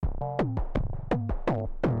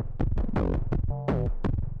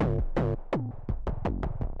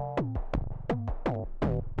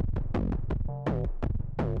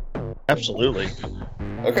Absolutely.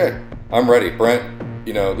 Okay, I'm ready. Brent,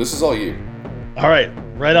 this is all you. All right,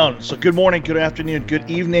 right on. So good morning, good afternoon,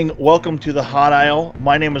 good evening. Welcome to the Hot Aisle.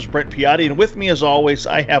 My name is Brent Piatti, and with me as always,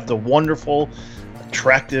 I have the wonderful,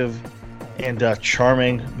 attractive, and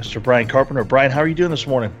charming Mr. Brian Carpenter. Brian, how are you doing this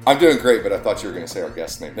morning? I'm doing great, but I thought you were going to say our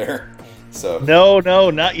guest name there. So No,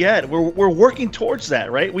 not yet. We're working towards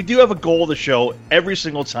that, right? We do have a goal of the show every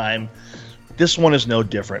single time. This one is no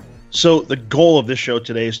different. So the goal of this show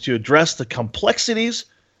today is to address the complexities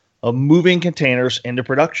of moving containers into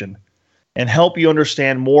production and help you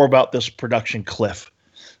understand more about this production cliff.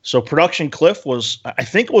 So production cliff I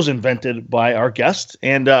think it was invented by our guest,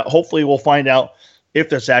 and hopefully we'll find out if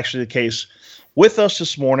that's actually the case. With us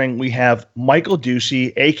this morning, we have Michael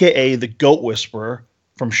Ducy, a.k.a. the Goat Whisperer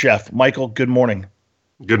from Chef. Michael, good morning.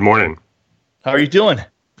 Good morning. How are you doing?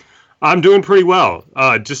 I'm doing pretty well.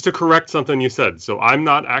 Just to correct something you said. So I'm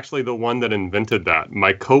not actually the one that invented that.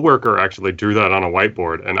 My coworker actually drew that on a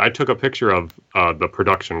whiteboard, and I took a picture of the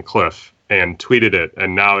production cliff and tweeted it,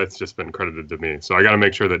 and now it's just been credited to me. So I got to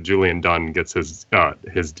make sure that Julian Dunn gets his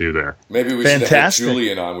due there. Maybe we should have had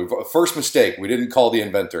Julian on. First mistake, we didn't call the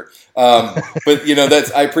inventor. But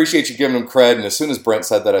I appreciate you giving him cred. And as soon as Brent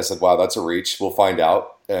said that, I said, "Wow, that's a reach. We'll find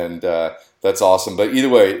out." And that's awesome. But either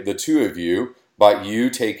way, the two of you, by you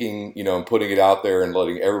taking and putting it out there and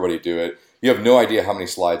letting everybody do it, you have no idea how many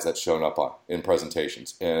slides that's shown up on in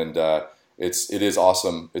presentations. And it is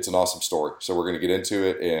awesome. It's an awesome story. So we're going to get into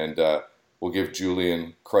it, and we'll give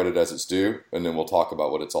Julian credit as it's due, and then we'll talk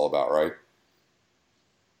about what it's all about, right?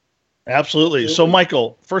 Absolutely. So,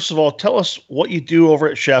 Michael, first of all, tell us what you do over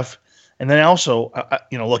at Chef, and then also,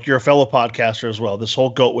 look, you're a fellow podcaster as well. This whole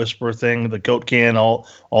Goat Whisperer thing, the Goat Can, all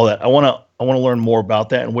that. I want to learn more about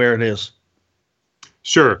that and where it is.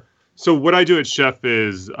 Sure. So what I do at Chef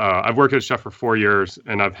is I've worked at Chef for 4 years,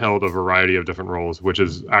 and I've held a variety of different roles, which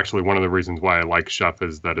is actually one of the reasons why I like Chef,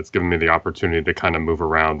 is that it's given me the opportunity to kind of move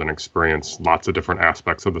around and experience lots of different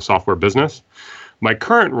aspects of the software business. My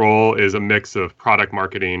current role is a mix of product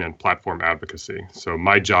marketing and platform advocacy. So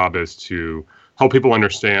my job is to help people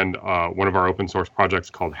understand one of our open source projects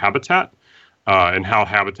called Habitat and how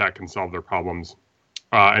Habitat can solve their problems.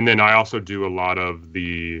 And then I also do a lot of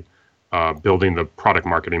the building the product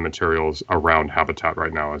marketing materials around Habitat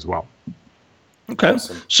right now as well. Okay.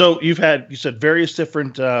 Awesome. So you said various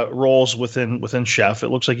different roles within Chef. It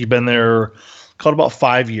looks like you've been there called about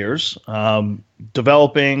 5 years,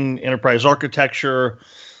 developing enterprise architecture.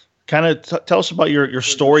 Kind of tell us about your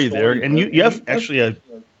story there. And you have actually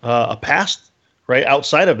a past, right,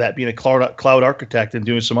 outside of that, being a cloud architect and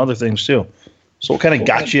doing some other things too. So what kind of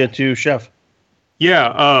got you to Chef?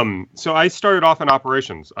 Yeah, so I started off in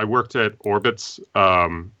operations. I worked at Orbitz,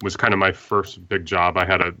 was kind of my first big job. I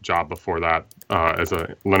had a job before that as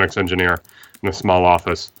a Linux engineer in a small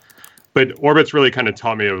office. But Orbitz really kind of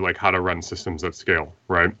taught me like how to run systems at scale,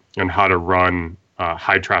 right? And how to run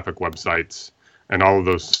high traffic websites and all of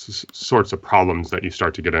those sorts of problems that you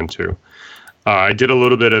start to get into. I did a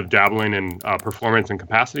little bit of dabbling in performance and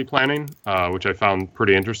capacity planning, which I found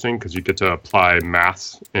pretty interesting because you get to apply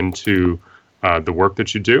maths into the work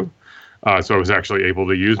that you do. So I was actually able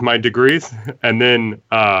to use my degrees. And then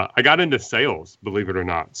I got into sales, believe it or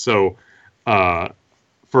not. So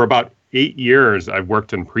for about 8 years, I've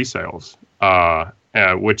worked in pre-sales,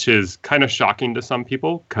 which is kind of shocking to some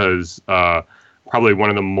people because probably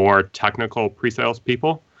one of the more technical pre-sales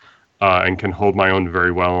people and can hold my own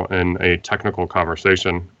very well in a technical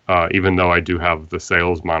conversation, even though I do have the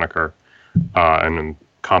sales moniker and am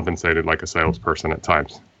compensated like a salesperson at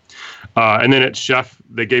times. And then at Chef,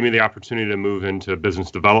 they gave me the opportunity to move into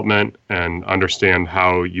business development and understand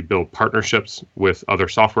how you build partnerships with other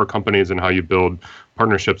software companies and how you build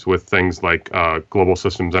partnerships with things like global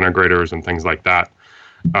systems integrators and things like that.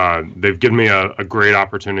 They've given me a great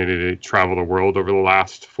opportunity to travel the world over the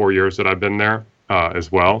last 4 years that I've been there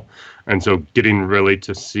as well. And so getting really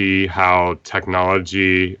to see how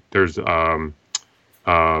technology, there's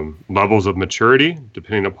levels of maturity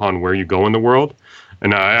depending upon where you go in the world.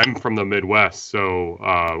 And I'm from the Midwest, so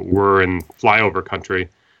we're in flyover country,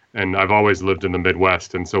 and I've always lived in the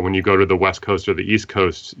Midwest. And so when you go to the West Coast or the East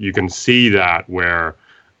Coast, you can see that where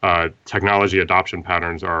technology adoption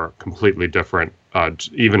patterns are completely different,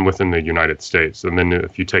 even within the United States. And then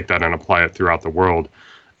if you take that and apply it throughout the world,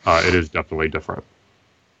 it is definitely different.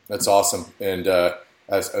 That's awesome. And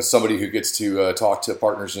as somebody who gets to talk to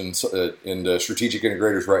partners and strategic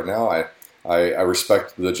integrators right now, I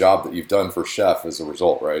respect the job that you've done for Chef as a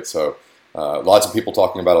result, right? So lots of people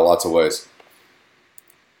talking about it lots of ways.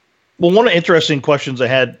 Well, one of the interesting questions I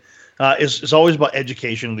had is always about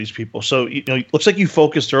education of these people. So, it looks like you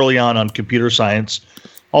focused early on computer science.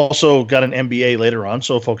 Also got an MBA later on,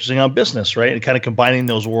 so focusing on business, right? And kind of combining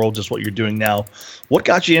those worlds is what you're doing now. What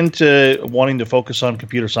got you into wanting to focus on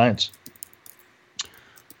computer science?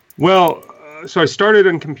 Well, so I started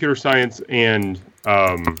in computer science, and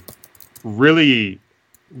really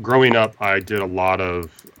growing up, I did a lot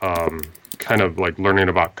of kind of like learning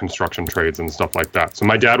about construction trades and stuff like that. So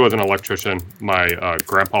my dad was an electrician. My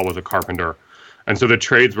grandpa was a carpenter. And so the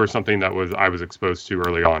trades were something that I was exposed to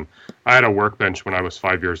early on. I had a workbench when I was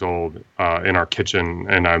 5 years old in our kitchen,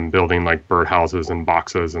 and I'm building like birdhouses and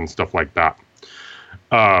boxes and stuff like that.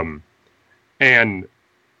 And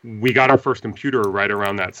we got our first computer right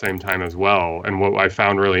around that same time as well. And what I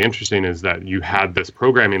found really interesting is that you had this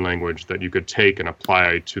programming language that you could take and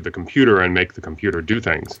apply to the computer and make the computer do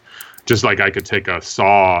things. Just like I could take a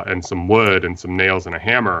saw and some wood and some nails and a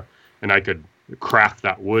hammer, and I could craft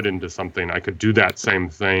that wood into something. I could do that same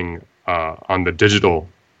thing on the digital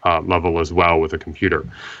level as well with a computer. And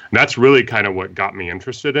that's really kind of what got me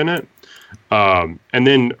interested in it. And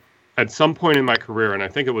then at some point in my career, and I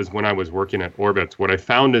think it was when I was working at Orbitz, what I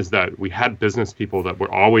found is that we had business people that would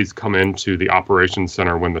always come into the operations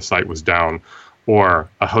center when the site was down, or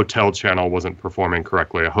a hotel channel wasn't performing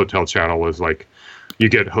correctly. A hotel channel is like, you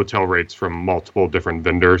get hotel rates from multiple different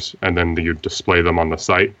vendors, and then you display them on the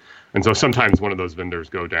site. And so sometimes one of those vendors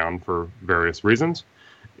go down for various reasons.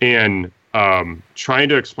 And trying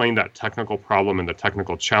to explain that technical problem and the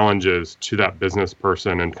technical challenges to that business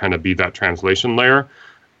person and kind of be that translation layer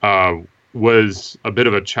was a bit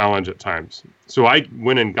of a challenge at times. So I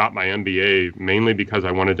went and got my MBA mainly because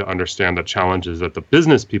I wanted to understand the challenges that the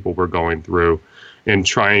business people were going through in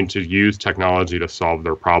trying to use technology to solve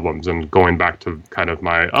their problems. And going back to kind of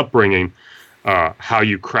my upbringing, how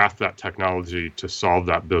you craft that technology to solve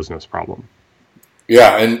that business problem.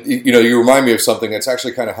 Yeah, and you remind me of something that's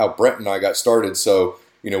actually kind of how Brent and I got started. So,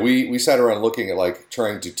 we sat around looking at like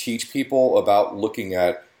trying to teach people about looking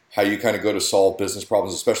at how you kind of go to solve business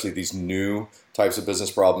problems, especially these new types of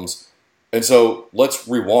business problems. And so let's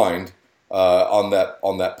rewind on that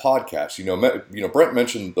podcast. Brent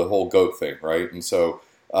mentioned the whole goat thing, right? And so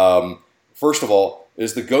first of all,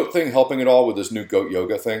 is the goat thing helping at all with this new goat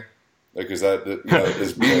yoga thing? Like, is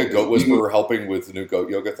being a goat whisperer helping with the new goat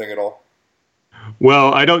yoga thing at all?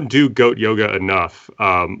 Well, I don't do goat yoga enough.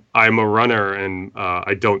 I'm a runner, and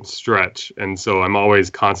I don't stretch. And so I'm always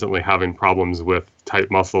constantly having problems with tight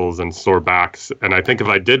muscles and sore backs. And I think if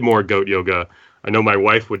I did more goat yoga, I know my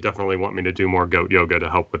wife would definitely want me to do more goat yoga to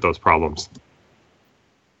help with those problems.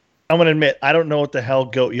 I'm going to admit, I don't know what the hell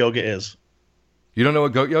goat yoga is. You don't know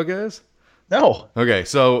what goat yoga is? No. Okay,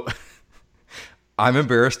 so I'm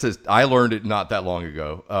embarrassed. I learned it not that long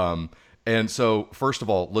ago. And so, first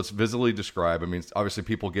of all, let's visually describe. I mean, obviously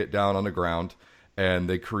people get down on the ground and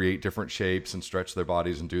they create different shapes and stretch their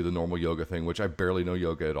bodies and do the normal yoga thing, which I barely know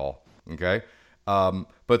yoga at all. Okay.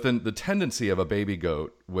 But then the tendency of a baby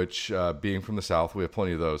goat, which being from the South, we have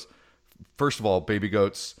plenty of those. First of all, baby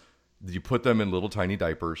goats, you put them in little tiny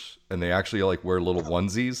diapers, and they actually like wear little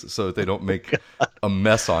onesies so that they don't make a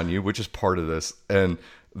mess on you, which is part of this. And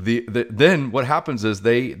then what happens is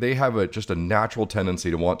they have just a natural tendency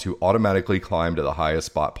to want to automatically climb to the highest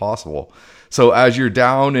spot possible. So as you're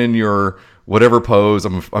down in your whatever pose,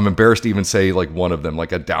 I'm embarrassed to even say like one of them,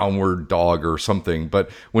 like a downward dog or something. But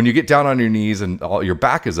when you get down on your knees and your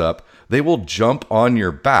back is up, they will jump on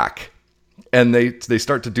your back. And they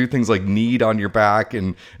start to do things like knead on your back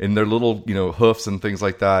and their little, hoofs and things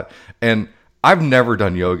like that. And I've never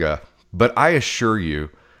done yoga, but I assure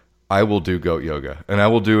you, I will do goat yoga, and I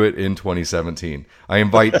will do it in 2017. I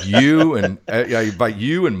invite you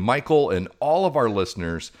and Michael and all of our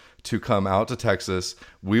listeners to come out to Texas.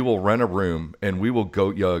 We will rent a room and we will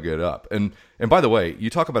goat yoga it up. And by the way, you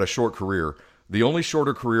talk about a short career. The only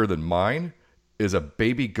shorter career than mine is a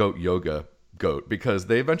baby goat yoga goat, because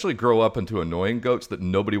they eventually grow up into annoying goats that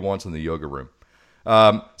nobody wants in the yoga room.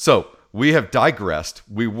 So we have digressed.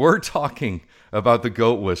 We were talking about the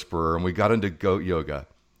goat whisperer and we got into goat yoga.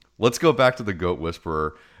 Let's go back to the goat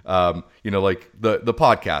whisperer. Like the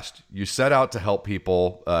podcast, you set out to help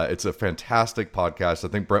people. It's a fantastic podcast. I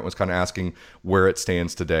think Brent was kind of asking where it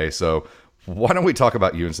stands today. So why don't we talk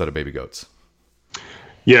about you instead of baby goats?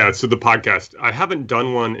 Yeah, so the podcast, I haven't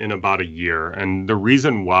done one in about a year. And the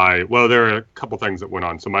reason why, well, there are a couple things that went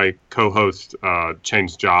on. So my co-host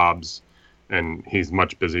changed jobs, and he's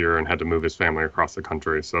much busier and had to move his family across the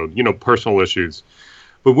country. So, personal issues.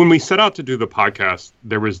 But when we set out to do the podcast,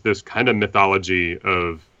 there was this kind of mythology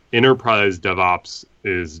of enterprise DevOps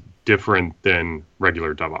is different than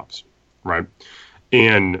regular DevOps, right?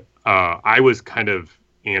 And I was kind of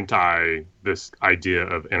anti this idea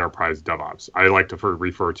of enterprise DevOps. I like to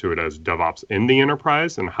refer to it as DevOps in the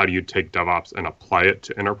enterprise, and how do you take DevOps and apply it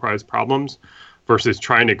to enterprise problems versus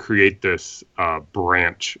trying to create this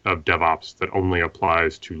branch of DevOps that only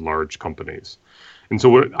applies to large companies. And so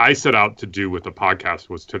what I set out to do with the podcast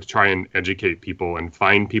was to try and educate people and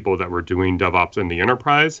find people that were doing DevOps in the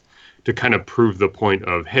enterprise to kind of prove the point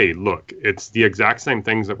of, hey, look, it's the exact same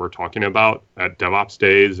things that we're talking about at DevOps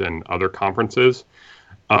Days and other conferences.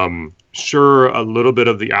 Sure, a little bit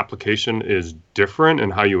of the application is different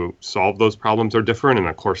and how you solve those problems are different. And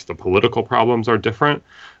of course, the political problems are different.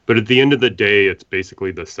 But at the end of the day, it's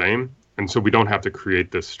basically the same. And so we don't have to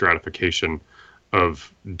create this stratification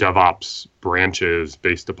of DevOps branches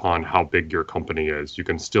based upon how big your company is. You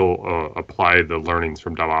can still apply the learnings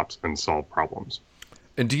from DevOps and solve problems.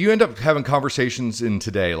 And do you end up having conversations in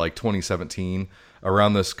today, like 2017,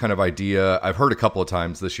 around this kind of idea? I've heard a couple of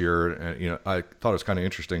times this year, and I thought it was kind of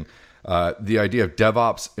interesting, the idea of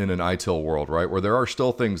DevOps in an ITIL world, right? Where there are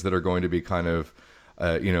still things that are going to be kind of,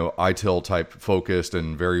 ITIL type focused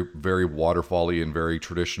and very, very waterfally and very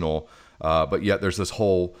traditional. But yet there's this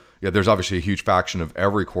whole, there's obviously a huge faction of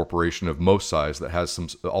every corporation of most size that has some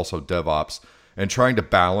also DevOps, and trying to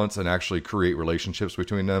balance and actually create relationships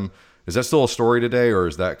between them. Is that still a story today, or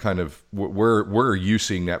is that kind of, where are you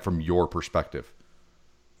seeing that from your perspective?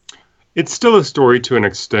 It's still a story to an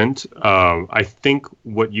extent. I think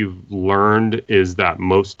what you've learned is that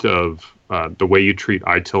most of the way you treat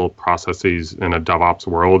ITIL processes in a DevOps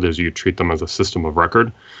world is you treat them as a system of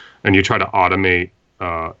record, and you try to automate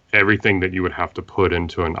everything that you would have to put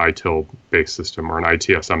into an ITIL-based system or an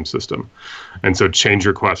ITSM system. And so change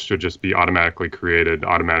requests should just be automatically created,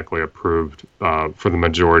 automatically approved for the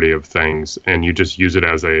majority of things, and you just use it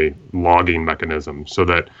as a logging mechanism so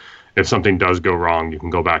that if something does go wrong, you can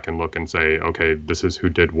go back and look and say, okay, this is who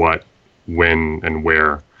did what, when, and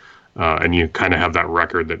where. And you kind of have that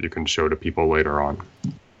record that you can show to people later on.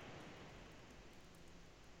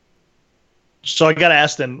 So I got to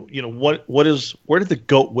ask then, where did the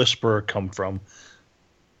goat whisperer come from?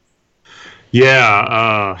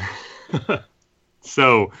 Yeah.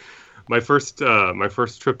 So my first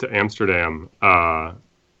trip to Amsterdam, I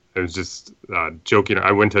was just joking.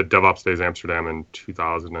 I went to DevOps Days Amsterdam in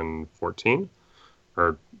 2014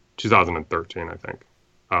 or 2013, I think.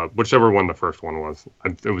 Whichever one the first one was.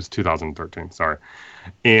 It was 2013, sorry.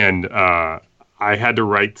 And I had to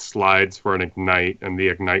write slides for an Ignite, and the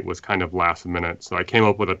Ignite was kind of last minute. So I came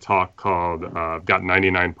up with a talk called I've got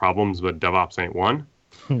 99 problems, but DevOps ain't one.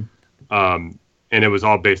 And it was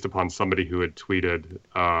all based upon somebody who had tweeted,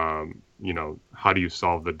 how do you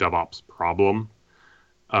solve the DevOps problem?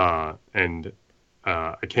 And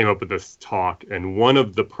I came up with this talk, and one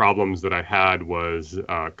of the problems that I had was,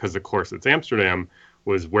 because of course it's Amsterdam,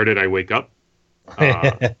 was where did I wake up?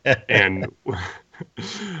 And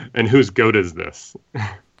whose goat is this?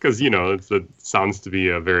 Because, it sounds to be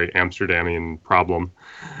a very Amsterdamian problem.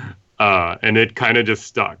 And it kind of just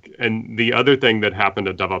stuck. And the other thing that happened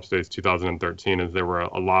at DevOps Days 2013 is there were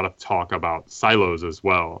a lot of talk about silos as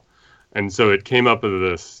well. And so it came up with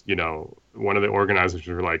this, one of the organizers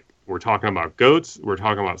were like, we're talking about goats, we're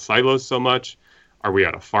talking about silos so much. Are we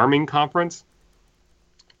at a farming conference?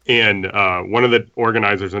 And one of the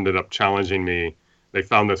organizers ended up challenging me. They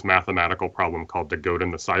found this mathematical problem called the goat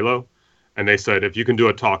in the silo. And they said, if you can do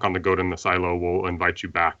a talk on the goat in the silo, we'll invite you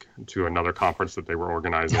back to another conference that they were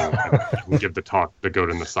organizing and give the talk, the goat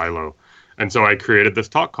in the silo. And so I created this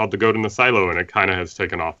talk called the goat in the silo, and it kind of has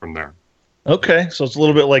taken off from there. Okay, so it's a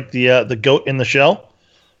little bit like the goat in the shell.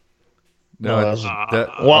 No,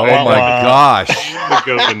 oh my gosh! The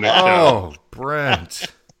goat in the shell. Oh, Brent.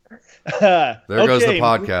 There goes the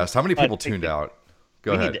podcast. How many people tuned out?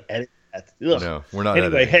 Go ahead. Need to edit that. No, we're not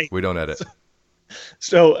editing. Hey, we don't edit.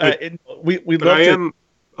 So we love to.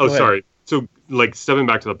 Oh, sorry. So, stepping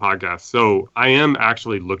back to the podcast. So, I am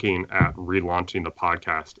actually looking at relaunching the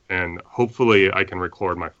podcast, and hopefully, I can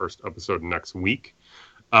record my first episode next week.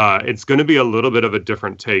 It's going to be a little bit of a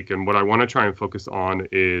different take, and what I want to try and focus on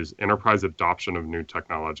is enterprise adoption of new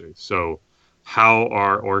technology. So, how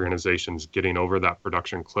are organizations getting over that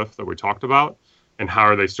production cliff that we talked about, and how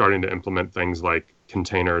are they starting to implement things like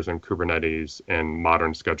containers and Kubernetes and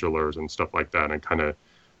modern schedulers and stuff like that, and kind of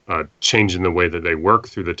changing the way that they work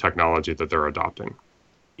through the technology that they're adopting.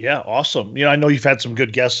 Yeah, awesome. I know you've had some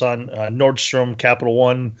good guests on Nordstrom, Capital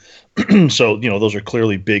One. So, those are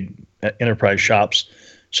clearly big enterprise shops.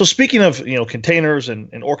 So speaking of, containers and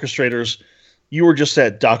orchestrators, you were just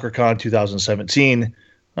at DockerCon 2017,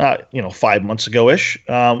 5 months ago-ish.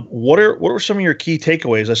 What were some of your key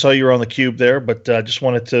takeaways? I saw you were on theCUBE there, but just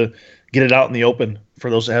wanted to get it out in the open for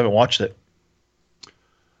those that haven't watched it.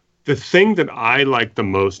 The thing that I liked the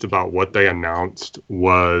most about what they announced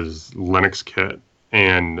was Linux Kit.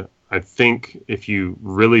 And I think if you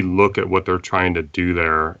really look at what they're trying to do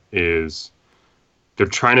there is they're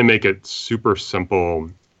trying to make it super simple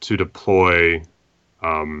to deploy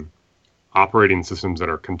operating systems that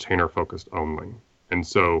are container focused only. And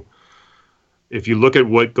so if you look at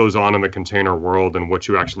what goes on in the container world and what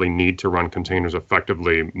you actually need to run containers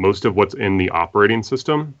effectively, most of what's in the operating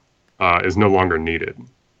system is no longer needed.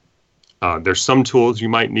 There's some tools you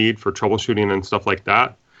might need for troubleshooting and stuff like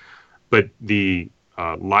that, but the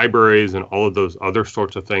libraries and all of those other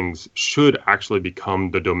sorts of things should actually become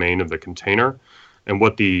the domain of the container. And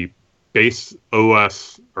what the base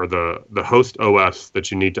OS or the host OS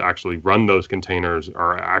that you need to actually run those containers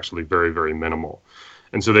are actually very, very minimal.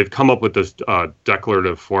 And so they've come up with this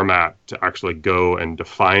declarative format to actually go and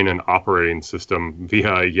define an operating system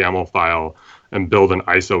via a YAML file and build an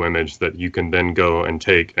ISO image that you can then go and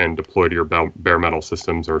take and deploy to your bare metal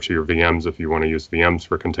systems or to your VMs if you want to use VMs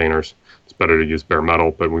for containers. It's better to use bare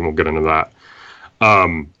metal, but we won't get into that.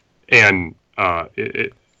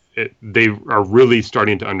 They are really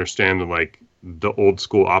starting to understand that, like, the old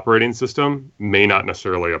school operating system may not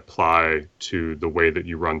necessarily apply to the way that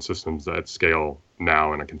you run systems at scale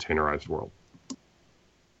now in a containerized world.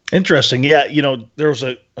 Interesting. Yeah, there was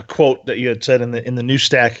a quote that you had said in the new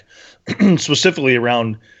stack, specifically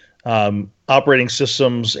around operating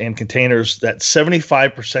systems and containers, that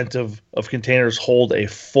 75% of containers hold a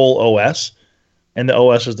full OS, and the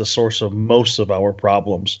OS is the source of most of our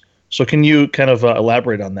problems. So can you kind of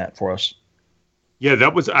elaborate on that for us? Yeah,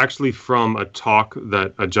 that was actually from a talk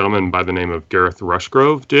that a gentleman by the name of Gareth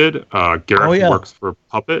Rushgrove did. Gareth works for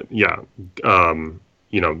Puppet. Yeah. I'm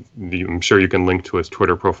sure you can link to his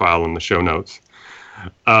Twitter profile in the show notes.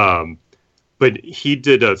 But he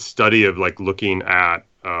did a study of looking at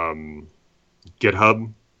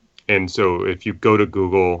GitHub. And so if you go to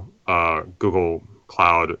Google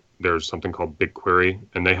Cloud, there's something called BigQuery,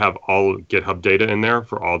 and they have all GitHub data in there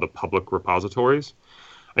for all the public repositories.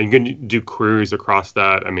 And you can do queries across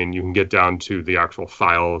that. I mean, you can get down to the actual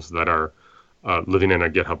files that are living in a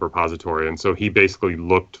GitHub repository. And so he basically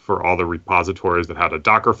looked for all the repositories that had a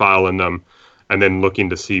Docker file in them, and then looking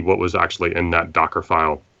to see what was actually in that Docker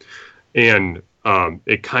file. And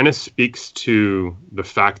it kind of speaks to the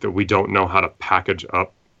fact that we don't know how to package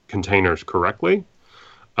up containers correctly.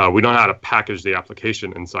 We don't know how to package the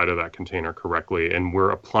application inside of that container correctly. And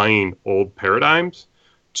we're applying old paradigms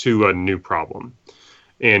to a new problem.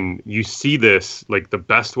 And you see this, the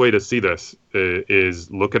best way to see this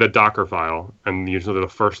is look at a Docker file, and usually the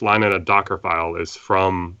first line in a Docker file is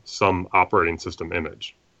from some operating system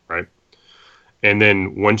image, right? And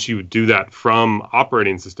then once you do that from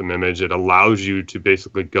operating system image, it allows you to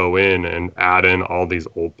basically go in and add in all these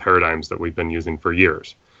old paradigms that we've been using for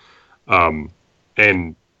years.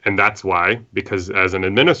 And that's why, because as an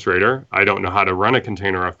administrator, I don't know how to run a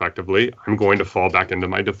container effectively. I'm going to fall back into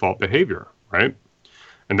my default behavior, right?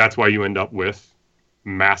 And that's why you end up with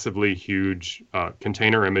massively huge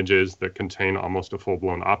container images that contain almost a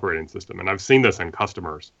full-blown operating system. And I've seen this in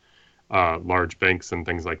customers, large banks and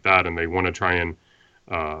things like that, and they want to try and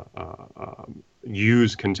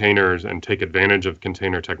use containers and take advantage of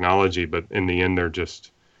container technology, but in the end, they're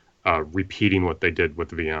just repeating what they did with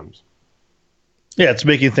VMs. Yeah, it's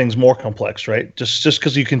making things more complex, right? Just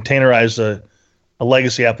because you containerize a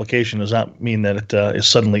legacy application does not mean that it is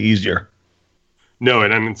suddenly easier. No,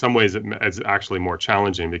 and in some ways it's actually more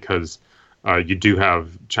challenging because you do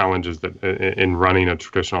have challenges that in running a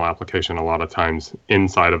traditional application a lot of times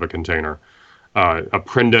inside of a container.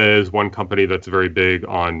 Aprinda is one company that's very big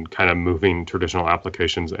on kind of moving traditional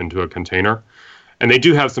applications into a container. And they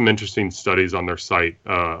do have some interesting studies on their site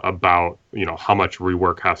about how much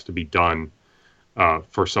rework has to be done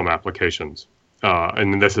for some applications.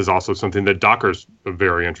 And this is also something that Docker's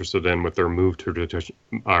very interested in with their move to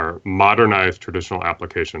modernized traditional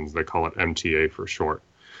applications. They call it MTA for short,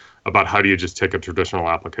 about how do you just take a traditional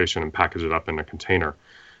application and package it up in a container.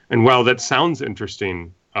 And while that sounds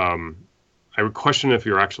interesting, I would question if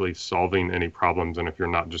you're actually solving any problems and if you're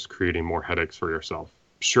not just creating more headaches for yourself.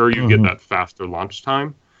 Sure, you get that faster launch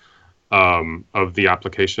time of the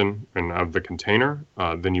application and of the container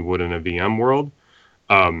than you would in a VM world.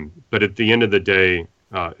 But at the end of the day,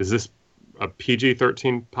 is this a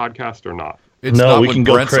PG-13 podcast or not? It's no, not we when can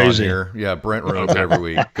go Brent's crazy on here. Yeah, Brent runs every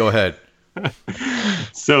week. Go ahead.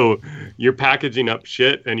 So you're packaging up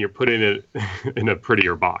shit and you're putting it in a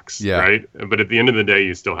prettier box, right? But at the end of the day,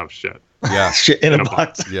 you still have shit. Yeah, shit in a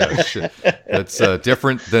box. Yeah, shit. That's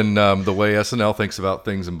different than the way SNL thinks about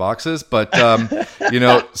things in boxes. But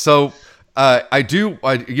so I do.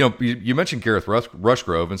 You mentioned Gareth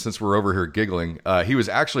Rushgrove, and since we're over here giggling, he was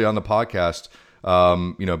actually on the podcast.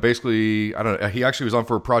 Basically, I don't know. He actually was on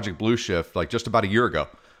for Project Blue Shift like just about a year ago,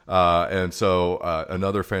 and so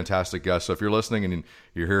another fantastic guest. So if you're listening and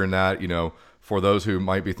you're hearing that, for those who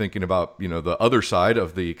might be thinking about the other side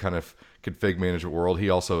of the kind of config management world, he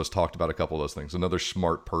also has talked about a couple of those things. Another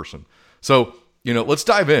smart person. So. Let's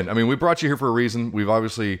dive in. I mean, we brought you here for a reason. We've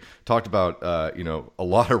obviously talked about, a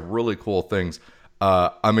lot of really cool things.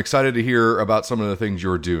 I'm excited to hear about some of the things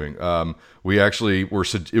you're doing. We actually it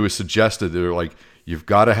was suggested that they're like, you've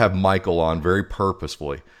got to have Michael on very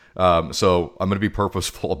purposefully. So I'm going to be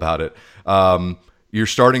purposeful about it. You're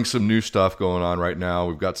starting some new stuff going on right now.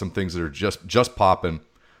 We've got some things that are just popping.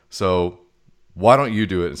 So why don't you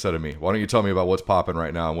do it instead of me? Why don't you tell me about what's popping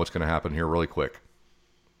right now and what's going to happen here really quick?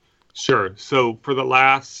 Sure. So for the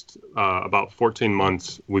last about 14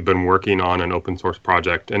 months, we've been working on an open source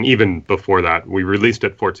project. And even before that, we released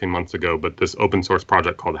it 14 months ago, but this open source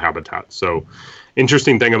project called Habitat. So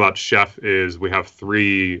interesting thing about Chef is we have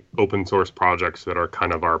 3 open source projects that are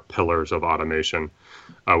kind of our pillars of automation.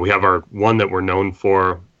 We have our one that we're known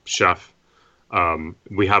for, Chef.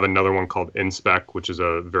 We have another one called Inspec, which is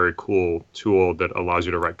a very cool tool that allows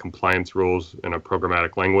you to write compliance rules in a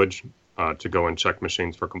programmatic language. To go and check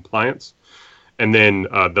machines for compliance. And then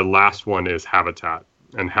the last one is Habitat.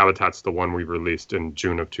 And Habitat's the one we released in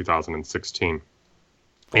June of 2016.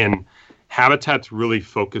 And Habitat's really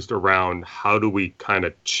focused around how do we kind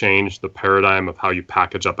of change the paradigm of how you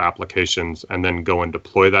package up applications and then go and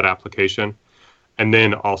deploy that application and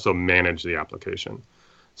then also manage the application.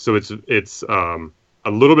 So it's a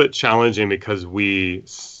little bit challenging because we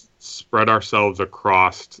spread ourselves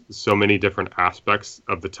across so many different aspects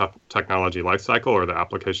of the technology lifecycle or the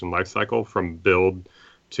application lifecycle, from build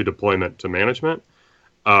to deployment to management.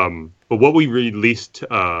 But what we released,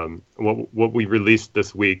 what we released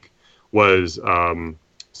this week was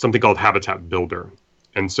something called Habitat Builder.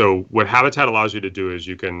 And so what Habitat allows you to do is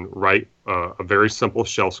you can write a very simple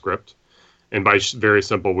shell script. And by very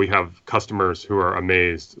simple, we have customers who are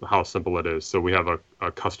amazed how simple it is. So we have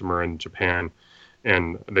a customer in Japan,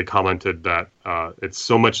 and they commented that it's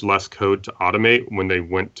so much less code to automate when they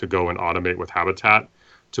went to go and automate with Habitat,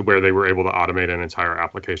 to where they were able to automate an entire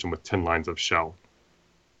application with 10 lines of shell.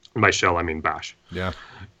 And by shell, I mean bash. Yeah.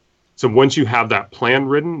 So once you have that plan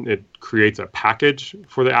written, it creates a package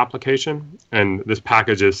for the application. And this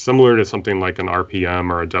package is similar to something like an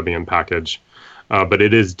RPM or a WM package, but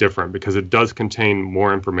it is different because it does contain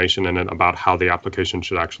more information in it about how the application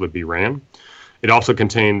should actually be ran. It also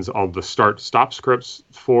contains all the start-stop scripts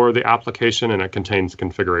for the application, and it contains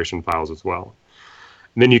configuration files as well.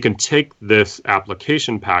 And then you can take this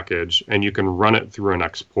application package and you can run it through an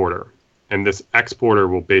exporter. And this exporter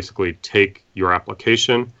will basically take your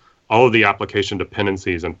application, all of the application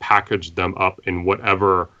dependencies, and package them up in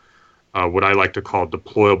whatever, what I like to call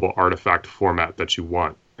deployable artifact format that you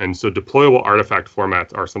want. And so deployable artifact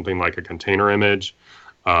formats are something like a container image,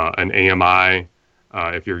 an AMI,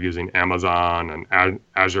 if you're using Amazon, and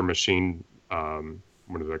Azure Machine,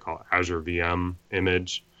 what do they call it? Azure VM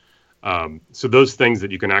image. So those things that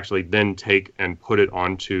you can actually then take and put it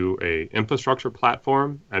onto a infrastructure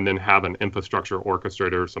platform, and then have an infrastructure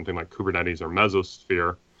orchestrator, something like Kubernetes or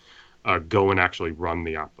Mesosphere, go and actually run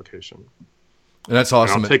the application. And that's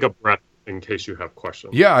awesome. And I'll take a breath in case you have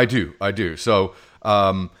questions. Yeah, I do. So,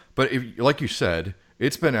 but like you said,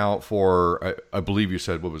 it's been out for, I believe you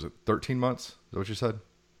said, what was it, 13 months? Is that what you said?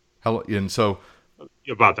 And so...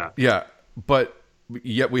 About that. Yeah, but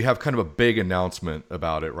yet we have kind of a big announcement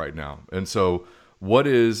about it right now. And so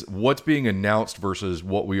what's being announced versus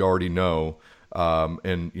what we already know?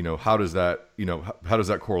 And, how does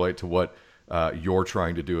that correlate to what you're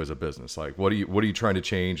trying to do as a business? Like, what are you trying to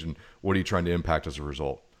change, and what are you trying to impact as a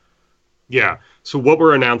result? Yeah. So what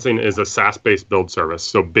we're announcing is a SaaS-based build service.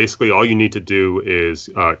 So basically all you need to do is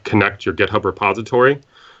connect your GitHub repository.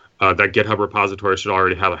 That GitHub repository should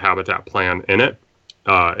already have a Habitat plan in it.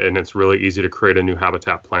 And it's really easy to create a new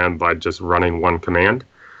Habitat plan by just running one command.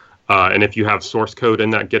 And if you have source code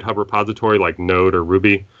in that GitHub repository, like Node or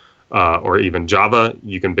Ruby, or even Java,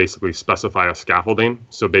 you can basically specify a scaffolding.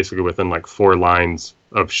 So basically within like 4 lines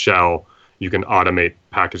of shell, you can automate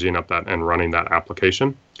packaging up that and running that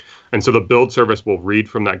application. And so the build service will read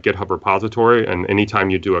from that GitHub repository, and anytime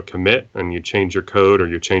you do a commit and you change your code or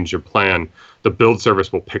you change your plan, the build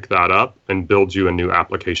service will pick that up and build you a new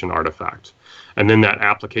application artifact. And then that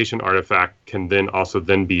application artifact can then also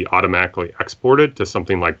be automatically exported to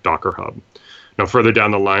something like Docker Hub. Now, further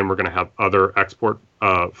down the line, we're going to have other export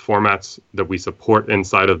formats that we support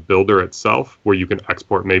inside of Builder itself, where you can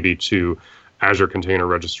export maybe to Azure Container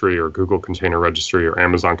Registry or Google Container Registry or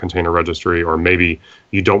Amazon Container Registry, or maybe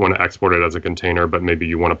you don't want to export it as a container, but maybe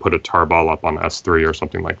you want to put a tarball up on S3 or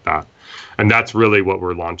something like that. And that's really what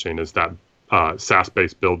we're launching, is that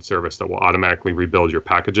SaaS-based build service that will automatically rebuild your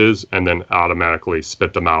packages and then automatically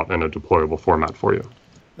spit them out in a deployable format for you.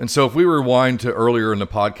 And so if we rewind to earlier in the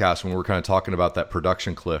podcast when we were kind of talking about that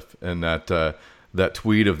production cliff and that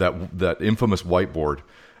tweet of that infamous whiteboard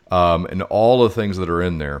and all the things that are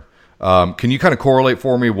in there, can you kind of correlate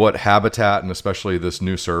for me what Habitat and especially this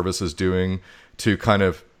new service is doing to kind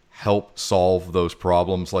of help solve those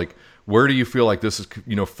problems? Like, where do you feel like this is,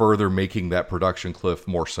 further making that production cliff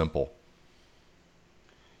more simple?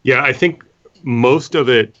 Yeah, I think most of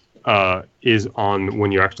it is on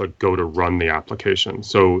when you actually go to run the application.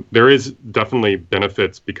 So there is definitely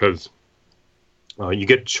benefits because you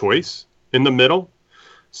get choice in the middle.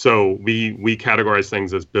 So we categorize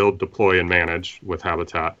things as build, deploy, and manage with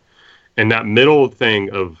Habitat. And that middle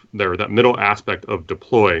that middle aspect of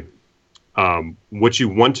deploy, what you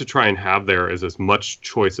want to try and have there is as much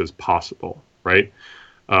choice as possible, right?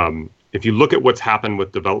 If you look at what's happened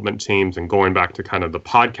with development teams and going back to kind of the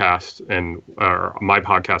podcast and my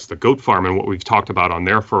podcast, The Goat Farm, and what we've talked about on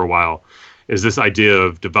there for a while, is this idea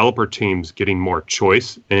of developer teams getting more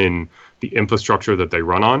choice in the infrastructure that they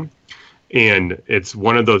run on. And it's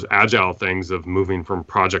one of those agile things of moving from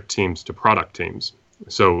project teams to product teams.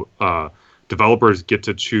 So developers get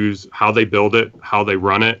to choose how they build it, how they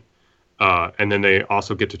run it, and then they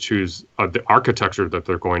also get to choose the architecture that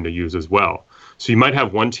they're going to use as well. So you might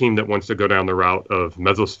have one team that wants to go down the route of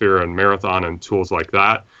Mesosphere and Marathon and tools like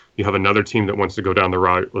that. You have another team that wants to go down the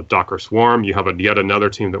route of Docker Swarm. You have yet another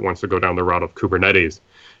team that wants to go down the route of Kubernetes.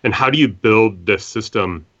 And how do you build this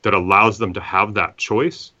system that allows them to have that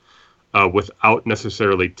choice without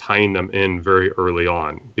necessarily tying them in very early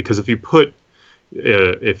on? Because if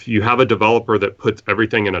you have a developer that puts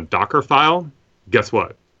everything in a Docker file, guess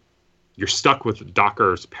what? You're stuck with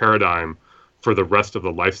Docker's paradigm for the rest of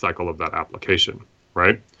the lifecycle of that application,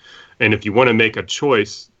 right? And if you want to make a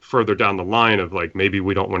choice further down the line of like, maybe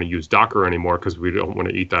we don't want to use Docker anymore because we don't want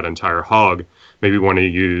to eat that entire hog. Maybe we want to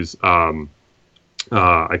use,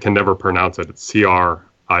 I can never pronounce it. It's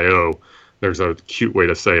CRIO. There's a cute way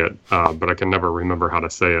to say it, but I can never remember how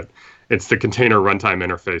to say it. It's the container runtime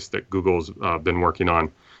interface that Google's been working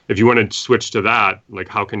on. If you want to switch to that, like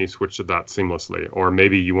how can you switch to that seamlessly? Or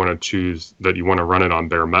maybe you want to choose that you want to run it on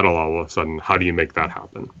bare metal all of a sudden. How do you make that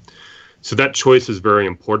happen? So that choice is very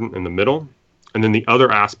important in the middle. And then the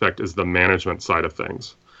other aspect is the management side of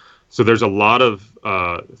things. So there's a lot of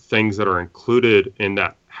things that are included in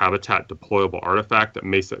that Habitat deployable artifact that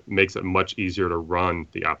makes it much easier to run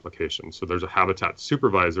the application. So there's a Habitat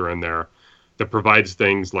supervisor in there that provides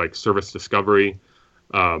things like service discovery.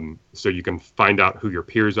 So you can find out who your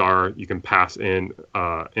peers are. You can pass in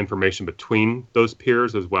information between those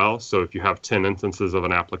peers as well. So if you have 10 instances of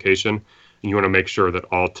an application and you want to make sure that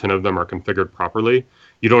all 10 of them are configured properly,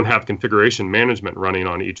 you don't have configuration management running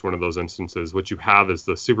on each one of those instances. What you have is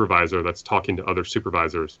the supervisor that's talking to other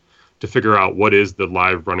supervisors to figure out what is the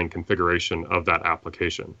live running configuration of that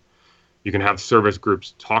application. You can have service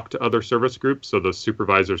groups talk to other service groups, so those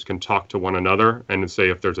supervisors can talk to one another and say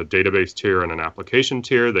if there's a database tier and an application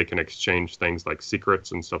tier, they can exchange things like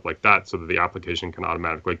secrets and stuff like that so that the application can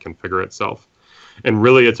automatically configure itself. And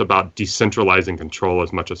really it's about decentralizing control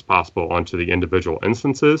as much as possible onto the individual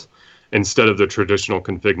instances instead of the traditional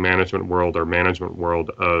config management world or management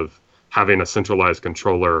world of having a centralized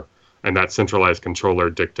controller, and that centralized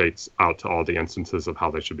controller dictates out to all the instances of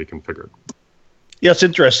how they should be configured. Yeah, it's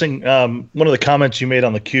interesting. One of the comments you made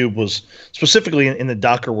on the Cube was specifically in the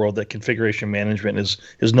Docker world that configuration management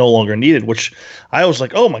is no longer needed, which I was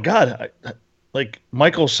like, oh my God, like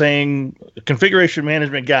Michael saying configuration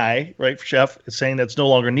management guy, right, chef, is saying that's no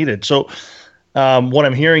longer needed. So what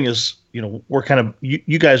I'm hearing is, we're kind of,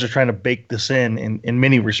 you guys are trying to bake this in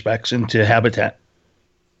many respects into Habitat.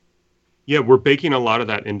 Yeah, we're baking a lot of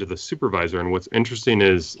that into the supervisor. And what's interesting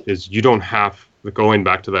is you don't have, going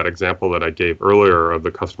back to that example that I gave earlier of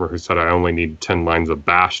the customer who said, I only need 10 lines of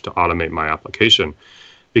bash to automate my application,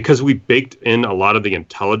 because we baked in a lot of the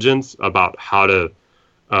intelligence about how to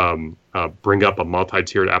bring up a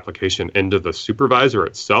multi-tiered application into the supervisor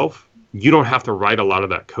itself. You don't have to write a lot of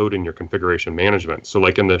that code in your configuration management. So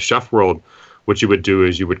like in the Chef world, what you would do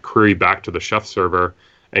is you would query back to the Chef server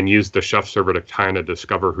and use the Chef server to kind of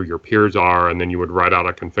discover who your peers are, and then you would write out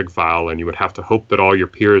a config file, and you would have to hope that all your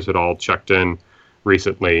peers had all checked in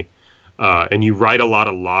recently. And you write a lot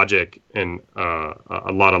of logic and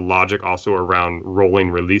a lot of logic also around rolling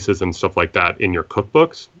releases and stuff like that in your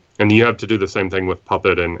cookbooks. And you have to do the same thing with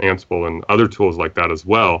Puppet and Ansible and other tools like that as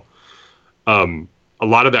well. a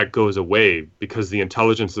lot of that goes away because the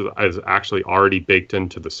intelligence is actually already baked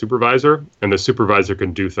into the supervisor, and the supervisor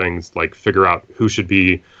can do things like figure out who should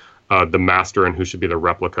be the master and who should be the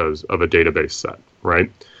replicas of a database set,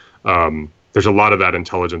 right? There's a lot of that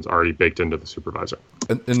intelligence already baked into the supervisor.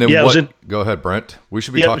 And then go ahead, Brent. We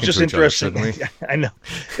should be talking to each other, shouldn't we? I know.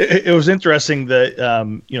 It was interesting that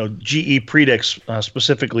GE Predix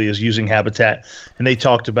specifically is using Habitat, and they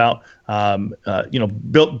talked about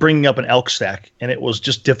bringing up an elk stack, and it was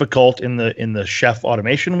just difficult in the chef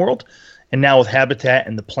automation world. And now with Habitat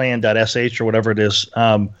and the plan.sh or whatever it is,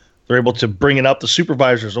 they're able to bring it up. The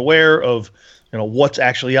supervisor's aware of what's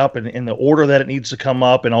actually up and in the order that it needs to come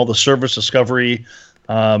up and all the service discovery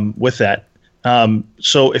with that.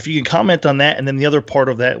 So if you can comment on that. And then the other part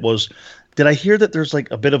of that was, did I hear that there's like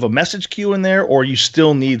a bit of a message queue in there, or you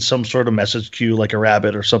still need some sort of message queue like a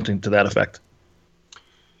Rabbit or something to that effect?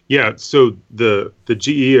 Yeah, so the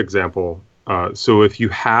GE example, so if you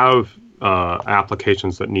have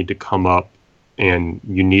applications that need to come up and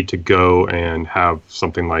you need to go and have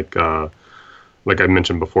something like I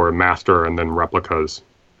mentioned before, a master and then replicas,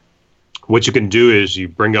 what you can do is you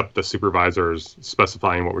bring up the supervisors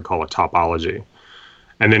specifying what we call a topology.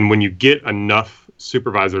 And then when you get enough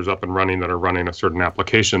supervisors up and running that are running a certain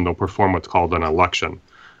application, they'll perform what's called an election.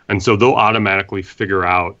 And so they'll automatically figure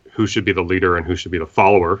out who should be the leader and who should be the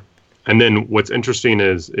follower. And then what's interesting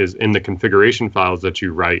is in the configuration files that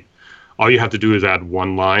you write, all you have to do is add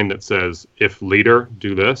one line that says, if leader,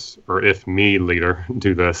 do this, or if me leader,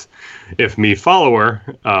 do this, if me follower.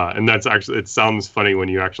 And that's actually, it sounds funny when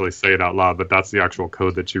you actually say it out loud, but that's the actual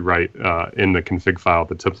code that you write in the config file,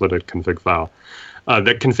 the templated config file.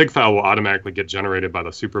 That config file will automatically get generated by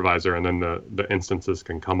the supervisor, and then the instances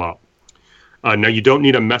can come up. Now, you don't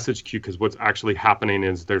need a message queue because what's actually happening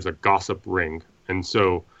is there's a gossip ring. And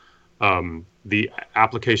so the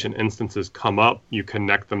application instances come up, you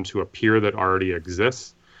connect them to a peer that already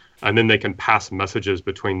exists, and then they can pass messages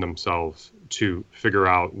between themselves to figure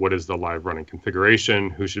out what is the live running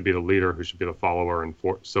configuration, who should be the leader, who should be the follower, and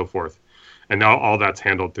so forth. And now all that's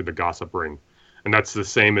handled through the gossip ring. And that's the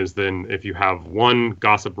same as then if you have one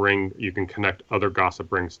gossip ring, you can connect other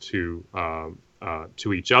gossip rings to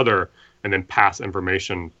each other and then pass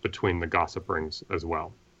information between the gossip rings as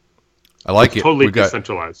well. I like it. Totally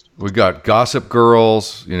decentralized. We've got gossip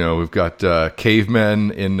girls. We've got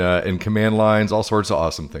cavemen in command lines. All sorts of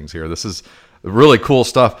awesome things here. This is really cool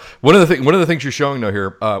stuff. One of the things you're showing though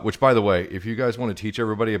here, which by the way, if you guys want to teach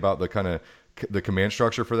everybody about the kind of the command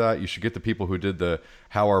structure for that, you should get the people who did the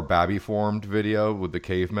How Our Babby Formed video with the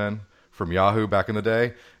cavemen from Yahoo back in the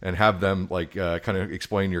day, and have them kind of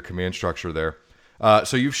explain your command structure there.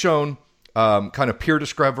 So you've shown kind of peer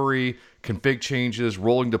discovery, config changes,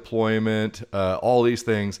 rolling deployment, all these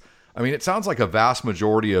things. I mean, it sounds like a vast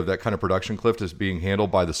majority of that kind of production cliff is being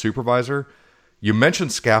handled by the supervisor. You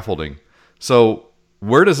mentioned scaffolding. So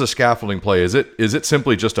where does the scaffolding play? Is it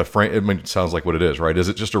simply just a frame? I mean, it sounds like what it is, right? Is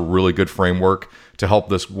it just a really good framework to help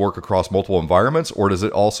this work across multiple environments? Or does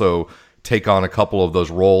it also take on a couple of those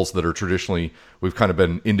roles that are traditionally we've kind of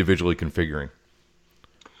been individually configuring?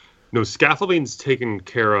 No, scaffolding's taken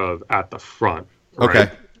care of at the front.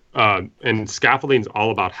 Right? Okay. And scaffolding is all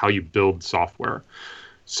about how you build software.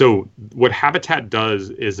 So what Habitat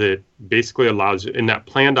does is it basically allows you, in that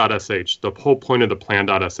plan.sh, the whole point of the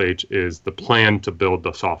plan.sh is the plan to build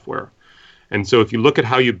the software. And so if you look at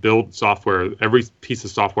how you build software, every piece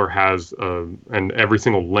of software has, and every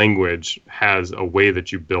single language has a way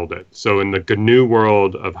that you build it. So in the GNU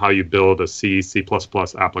world of how you build a C, C++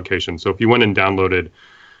 application. So if you went and downloaded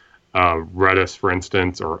Redis, for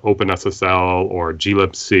instance, or OpenSSL or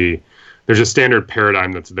glibc, there's a standard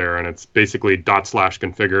paradigm that's there, and it's basically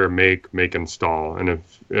 /configure, make install. And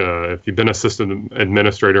if you've been a system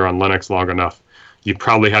administrator on Linux long enough, you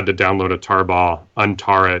probably had to download a tarball,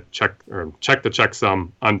 untar it, check the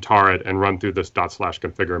checksum, untar it, and run through this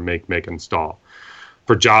 /configure, make install.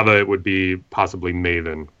 For Java, it would be possibly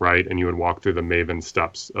Maven, right? And you would walk through the Maven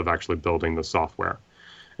steps of actually building the software.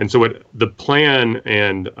 And so what the plan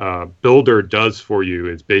and builder does for you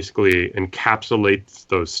is basically encapsulates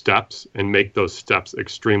those steps and make those steps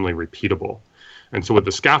extremely repeatable. And so what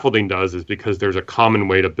the scaffolding does is, because there's a common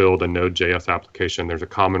way to build a Node.js application, there's a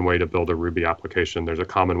common way to build a Ruby application, there's a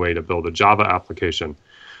common way to build a Java application,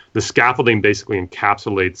 the scaffolding basically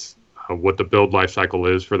encapsulates what the build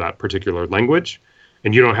lifecycle is for that particular language.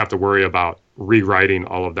 And you don't have to worry about rewriting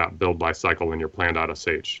all of that build lifecycle in your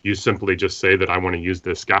plan.sh. You simply just say that I want to use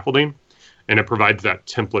this scaffolding, and it provides that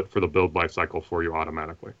template for the build lifecycle for you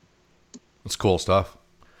automatically. That's cool stuff.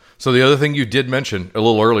 So the other thing you did mention a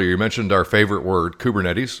little earlier, you mentioned our favorite word,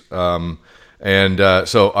 Kubernetes. And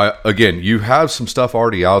again, you have some stuff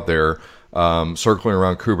already out there circling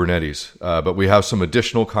around Kubernetes, but we have some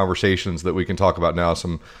additional conversations that we can talk about now,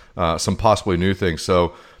 some possibly new things.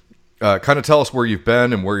 So kind of tell us where you've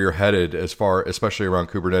been and where you're headed especially around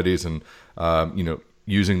Kubernetes and,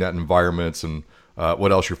 using that in environments and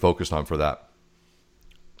what else you're focused on for that.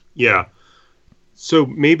 Yeah. So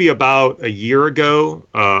maybe about a year ago,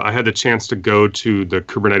 I had the chance to go to the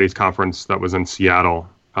Kubernetes conference that was in Seattle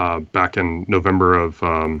back in November of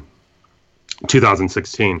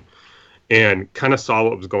 2016, and kind of saw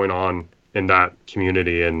what was going on in that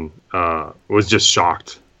community, and was just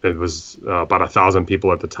shocked. It was about 1,000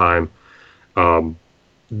 people at the time.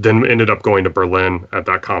 Then ended up going to Berlin at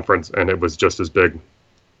that conference, and it was just as big,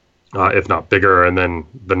 if not bigger. And then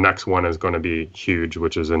the next one is going to be huge,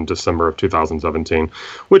 which is in December of 2017,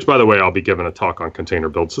 which, by the way, I'll be giving a talk on container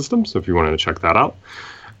build systems, if you wanted to check that out.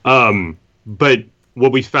 But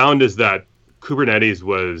what we found is that Kubernetes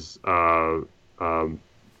was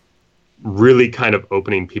really kind of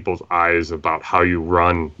opening people's eyes about how you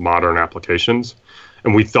run modern applications.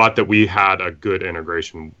 And we thought that we had a good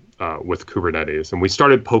integration with Kubernetes. And we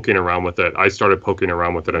started poking around with it. I started poking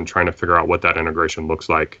around with it and trying to figure out what that integration looks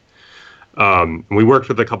like. We worked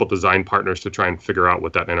with a couple design partners to try and figure out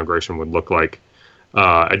what that integration would look like.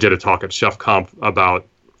 I did a talk at ChefConf about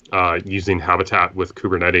using Habitat with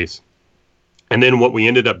Kubernetes. And then what we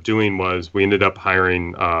ended up doing was we ended up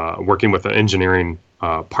working with an engineering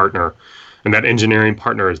partner. And that engineering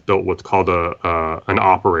partner has built what's called an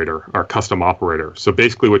operator, or custom operator. So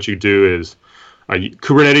basically what you do is,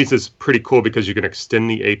 Kubernetes is pretty cool because you can extend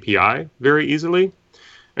the API very easily.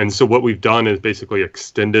 And so what we've done is basically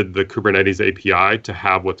extended the Kubernetes API to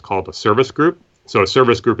have what's called a service group. So a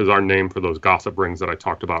service group is our name for those gossip rings that I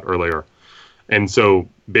talked about earlier. And so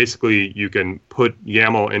basically you can put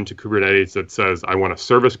YAML into Kubernetes that says, I want a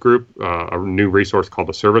service group, a new resource called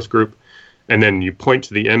a service group. And then you point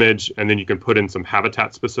to the image, and then you can put in some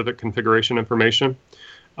Habitat-specific configuration information.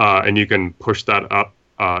 And you can push that up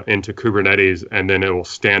into Kubernetes, and then it will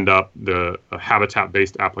stand up the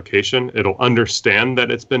Habitat-based application. It'll understand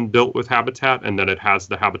that it's been built with Habitat and that it has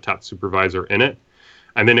the Habitat supervisor in it.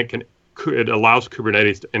 And then it allows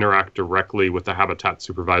Kubernetes to interact directly with the Habitat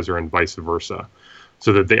supervisor and vice versa,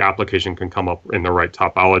 so that the application can come up in the right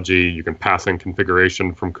topology. You can pass in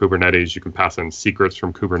configuration from Kubernetes. You can pass in secrets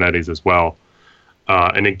from Kubernetes as well.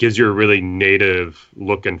 And it gives you a really native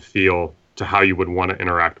look and feel to how you would want to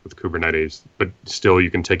interact with Kubernetes, but still you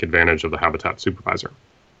can take advantage of the Habitat supervisor.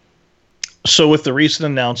 So with the recent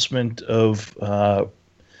announcement of,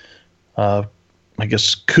 I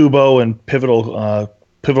guess, Kubo and Pivotal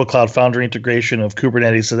Cloud Foundry integration of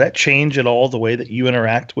Kubernetes, does that change at all the way that you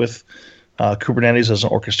interact with Kubernetes as an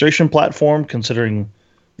orchestration platform, considering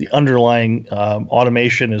the underlying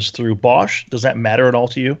automation is through Bosch? Does that matter at all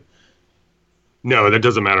to you? No, that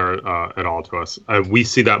doesn't matter at all to us. We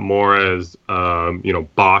see that more as,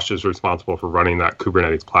 Bosch is responsible for running that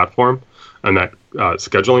Kubernetes platform and that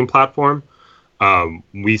scheduling platform.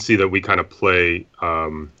 We see that we kind of play,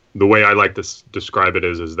 the way I like to describe it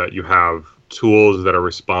is that you have tools that are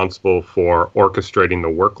responsible for orchestrating the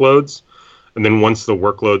workloads. And then once the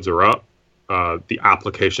workloads are up, the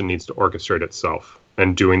application needs to orchestrate itself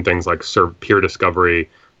and doing things like peer discovery,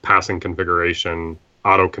 passing configuration,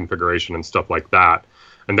 auto configuration, and stuff like that.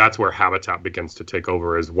 And that's where Habitat begins to take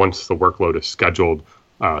over, is once the workload is scheduled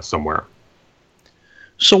somewhere.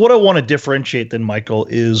 So what I want to differentiate then, Michael,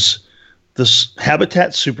 is this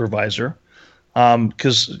Habitat supervisor,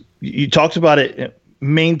 because you talked about it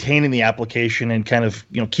maintaining the application and kind of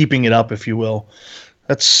keeping it up, if you will.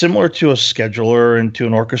 That's similar to a scheduler and to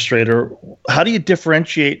an orchestrator. How do you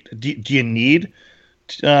differentiate? Do you need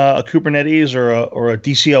a Kubernetes or a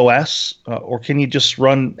DCOS, or can you just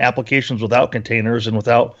run applications without containers and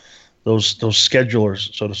without those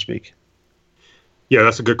schedulers, so to speak? Yeah,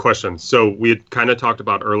 that's a good question. So we had kind of talked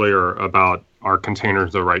about earlier about, are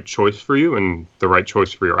containers the right choice for you and the right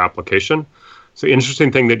choice for your application? So the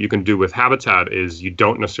interesting thing that you can do with Habitat is you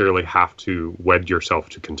don't necessarily have to wed yourself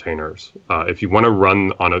to containers. If you want to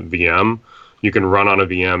run on a VM, you can run on a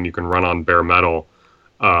VM, you can run on bare metal,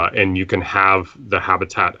 and you can have the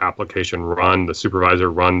Habitat application run. The supervisor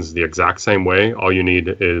runs the exact same way. All you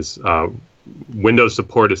need is Windows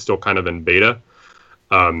support is still kind of in beta,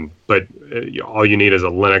 but all you need is a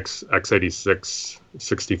Linux x86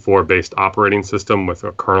 64-based operating system with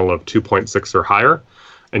a kernel of 2.6 or higher,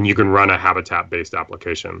 and you can run a Habitat-based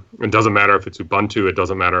application. It doesn't matter if it's Ubuntu, it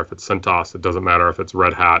doesn't matter if it's CentOS, it doesn't matter if it's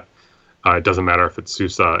Red Hat, it doesn't matter if it's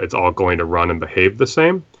SUSE, it's all going to run and behave the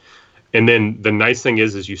same. And then the nice thing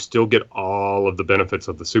is you still get all of the benefits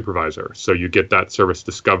of the supervisor. So you get that service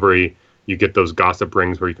discovery, You get those gossip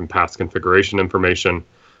rings where you can pass configuration information.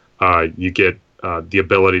 You get the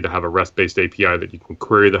ability to have a REST-based API that you can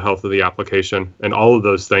query the health of the application. And all of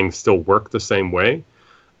those things still work the same way,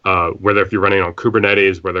 whether if you're running on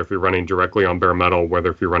Kubernetes, whether if you're running directly on bare metal, whether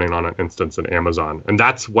if you're running on an instance in Amazon. And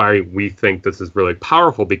that's why we think this is really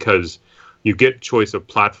powerful, because you get choice of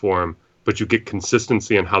platform, but you get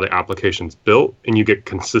consistency in how the application's built, and you get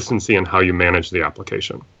consistency in how you manage the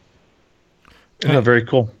application. Yeah, very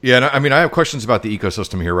cool. Yeah, and I mean, I have questions about the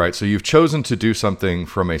ecosystem here, right? So you've chosen to do something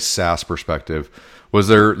from a SaaS perspective. Was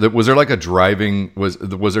there like a driving, was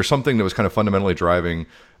there something that was kind of fundamentally driving,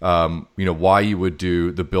 why you would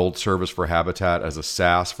do the build service for Habitat as a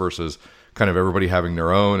SaaS versus kind of everybody having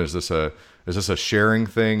their own? Is this a sharing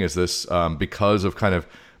thing? Is this because of kind of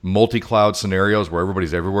multi-cloud scenarios where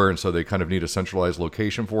everybody's everywhere and so they kind of need a centralized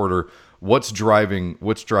location for it, or what's driving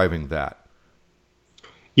that?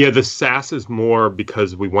 Yeah, the SaaS is more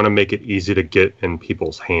because we want to make it easy to get in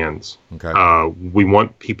people's hands. Okay. We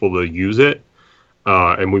want people to use it,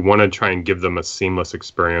 and we want to try and give them a seamless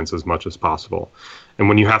experience as much as possible. And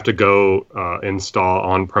when you have to go install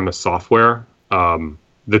on-premise software,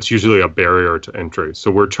 that's usually a barrier to entry. So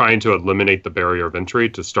we're trying to eliminate the barrier of entry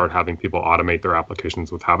to start having people automate their applications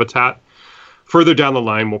with Habitat. Further down the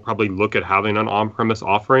line, we'll probably look at having an on-premise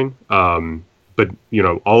offering. But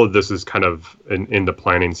all of this is kind of in the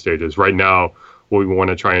planning stages. Right now, what we want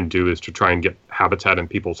to try and do is to try and get Habitat in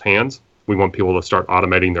people's hands. We want people to start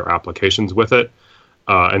automating their applications with it.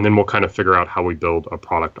 And then we'll kind of figure out how we build a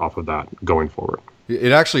product off of that going forward.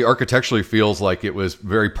 It actually architecturally feels like it was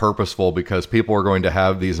very purposeful, because people are going to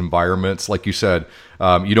have these environments. Like you said,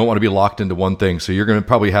 you don't want to be locked into one thing. So you're going to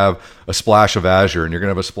probably have a splash of Azure, and you're going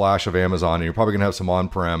to have a splash of Amazon, and you're probably going to have some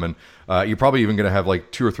on-prem, and you're probably even going to have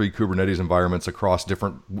like 2 or 3 Kubernetes environments across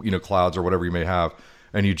different clouds or whatever you may have.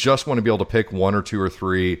 And you just want to be able to pick 1 or 2 or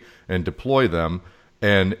 3 and deploy them.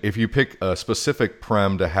 And if you pick a specific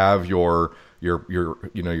prem to have your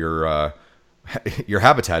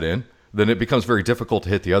Habitat in, then it becomes very difficult to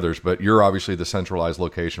hit the others. But you're obviously the centralized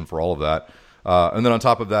location for all of that. And then on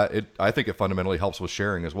top of that, I think it fundamentally helps with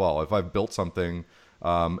sharing as well. If I've built something,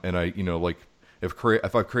 and I,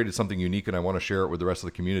 if I've created something unique and I want to share it with the rest of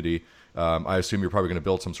the community, I assume you're probably going to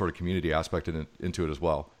build some sort of community aspect into it as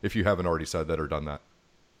well, if you haven't already said that or done that.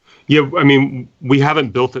 Yeah, I mean, we haven't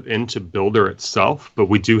built it into Builder itself, but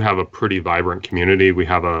we do have a pretty vibrant community. We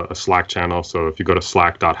have a Slack channel. So if you go to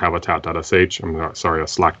slack.habitat.sh, a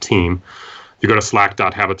Slack team. If you go to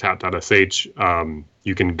slack.habitat.sh,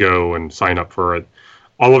 you can go and sign up for it.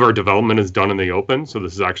 All of our development is done in the open. So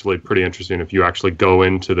this is actually pretty interesting. If you actually go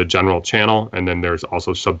into the general channel, and then there's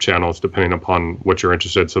also sub-channels depending upon what you're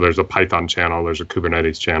interested in. So there's a Python channel, there's a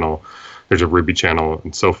Kubernetes channel, there's a Ruby channel,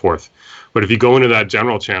 and so forth. But if you go into that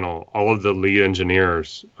general channel, all of the lead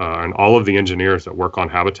engineers and all of the engineers that work on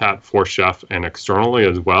Habitat for Chef and externally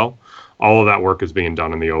as well, all of that work is being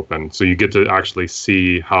done in the open. So you get to actually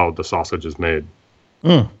see how the sausage is made.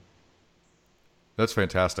 That's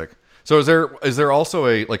fantastic. So is there also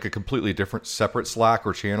a completely different separate Slack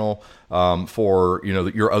or channel for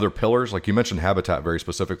your other pillars? Like you mentioned Habitat very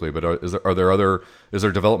specifically, but is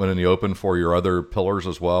there development in the open for your other pillars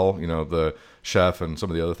as well? The Chef and some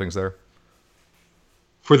of the other things there.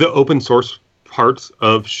 For the open source parts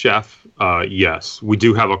of Chef, yes, we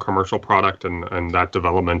do have a commercial product, and that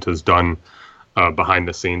development is done behind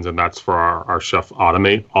the scenes, and that's for our Chef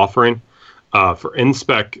Automate offering. For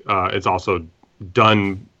InSpec, it's also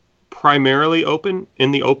done primarily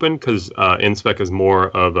in the open, because InSpec is more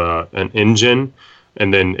of an engine,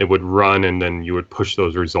 and then it would run, and then you would push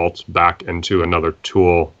those results back into another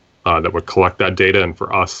tool that would collect that data. And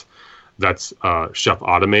for us, that's Chef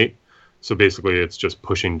Automate. So basically, it's just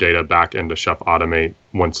pushing data back into Chef Automate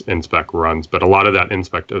once InSpec runs. But a lot of that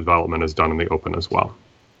InSpec development is done in the open as well.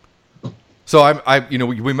 So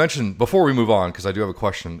we mentioned before we move on, because I do have a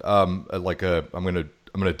question. I'm going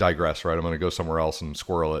to digress, right? I'm going to go somewhere else and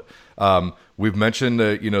squirrel it. We've mentioned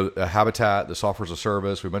Habitat, the software as a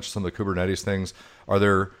service. We've mentioned some of the Kubernetes things. Are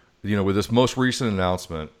there, with this most recent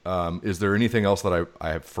announcement, is there anything else that I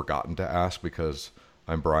have forgotten to ask because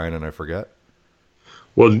I'm Brian and I forget?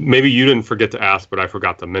 Well, maybe you didn't forget to ask, but I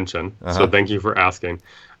forgot to mention. So thank you for asking.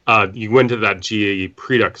 You went to that GAE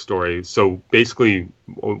Predux story. So basically,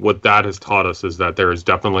 what that has taught us is that there is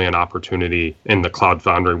definitely an opportunity in the Cloud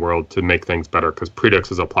Foundry world to make things better, because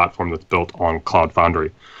Predux is a platform that's built on Cloud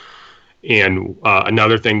Foundry. And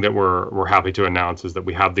another thing that we're happy to announce is that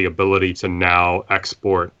we have the ability to now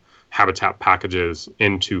export Habitat packages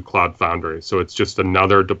into Cloud Foundry. So it's just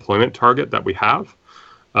another deployment target that we have.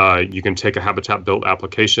 You can take a Habitat built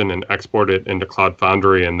application and export it into Cloud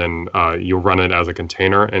Foundry, and then you'll run it as a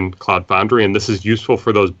container in Cloud Foundry. And this is useful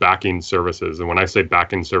for those backing services. And when I say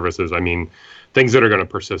backing services, I mean things that are going to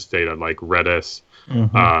persist data like Redis,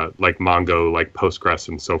 like Mongo, like Postgres,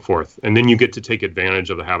 and so forth. And then you get to take advantage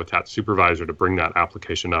of the Habitat supervisor to bring that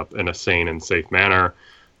application up in a sane and safe manner,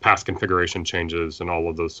 pass configuration changes, and all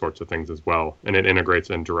of those sorts of things as well. And it integrates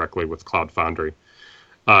in directly with Cloud Foundry.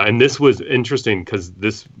 And this was interesting because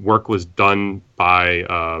this work was done by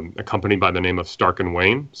a company by the name of Stark &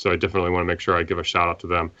 Wayne. So I definitely want to make sure I give a shout out to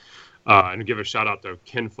them. And give a shout out to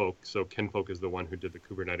Kinfolk. So Kinfolk is the one who did the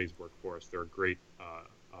Kubernetes work for us. They're a great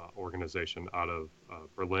organization out of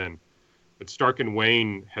Berlin. But Stark &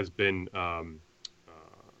 Wayne has been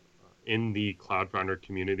in the Cloud Foundry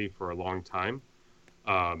community for a long time.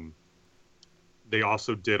 They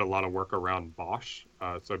also did a lot of work around Bosch.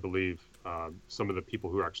 So I believe some of the people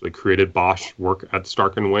who actually created Bosch work at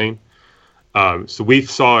Stark & Wayne. So we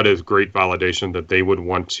saw it as great validation that they would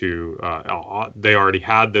want to, they already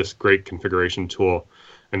had this great configuration tool,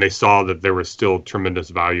 and they saw that there was still tremendous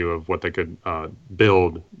value of what they could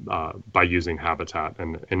build by using Habitat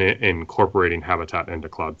and incorporating Habitat into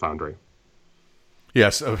Cloud Foundry.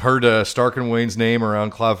 Yes, I've heard Stark & Wayne's name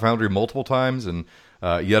around Cloud Foundry multiple times, and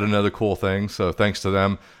yet another cool thing. So thanks to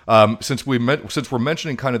them. Since we're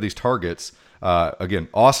mentioning kind of these targets, again,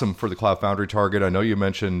 awesome for the Cloud Foundry target. I know you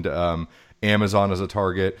mentioned Amazon as a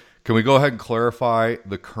target. Can we go ahead and clarify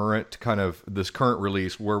the current this current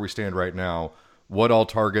release, where we stand right now? What all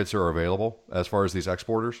targets are available as far as these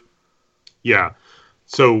exporters? Yeah.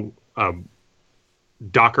 So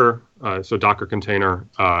Docker, Docker container,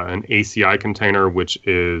 an ACI container, which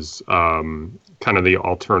is kind of the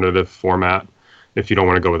alternative format if you don't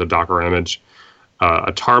want to go with a Docker image.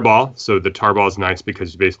 A tarball. So the tarball is nice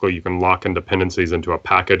because basically you can lock in dependencies into a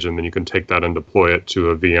package, and then you can take that and deploy it to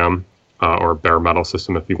a VM or a bare metal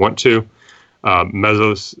system if you want to.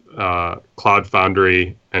 Mesos, Cloud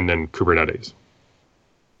Foundry, and then Kubernetes.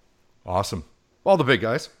 Awesome. All the big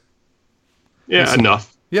guys. Yeah,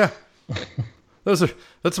 enough. Yeah. That's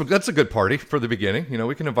a good party for the beginning. You know,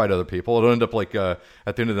 we can invite other people. It'll end up like at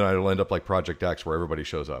the end of the night, it'll end up like Project X, where everybody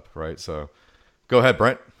shows up, right? So, go ahead,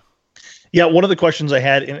 Brent. Yeah, one of the questions I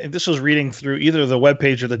had, and this was reading through either the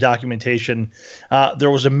webpage or the documentation, there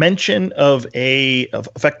was a mention of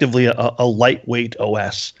effectively a lightweight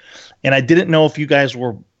OS, and I didn't know if you guys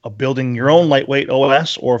were building your own lightweight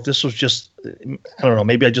OS or if this was just, I don't know,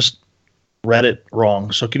 maybe I just read it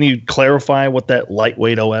wrong. So can you clarify what that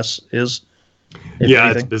lightweight OS is?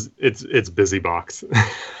 Yeah, it's BusyBox.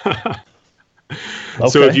 Okay.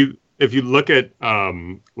 So if you look at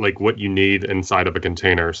like what you need inside of a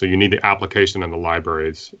container, so you need the application and the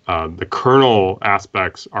libraries. The kernel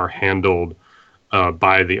aspects are handled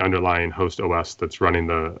by the underlying host OS that's running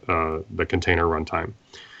the container runtime.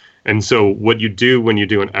 And so what you do when you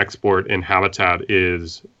do an export in Habitat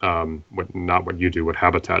is what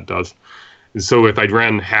Habitat does. And so if I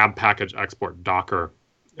ran hab package export Docker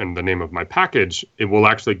and the name of my package, it will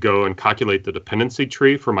actually go and calculate the dependency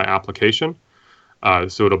tree for my application.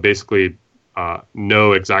 So it'll basically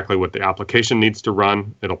know exactly what the application needs to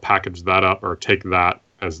run. It'll package that up or take that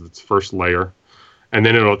as its first layer. And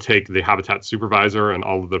then it'll take the Habitat supervisor and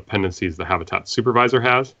all of the dependencies the Habitat supervisor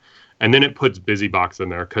has. And then it puts BusyBox in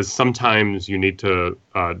there because sometimes you need to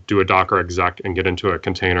do a Docker exec and get into a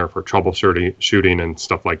container for troubleshooting and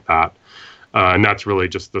stuff like that. And that's really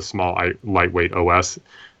just the small lightweight OS.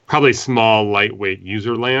 Probably small lightweight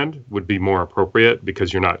user land would be more appropriate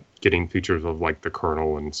because you're not getting features of like the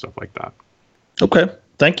kernel and stuff like that. Okay,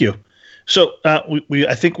 thank you. So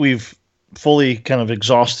I think we've fully kind of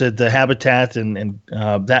exhausted the Habitat and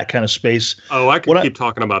that kind of space. Oh, I could keep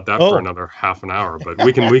talking about that for another half an hour, but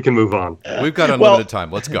we can move on. We've got unlimited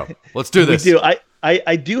time. Let's go. Let's do this. We do.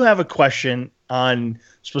 I do have a question on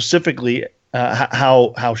specifically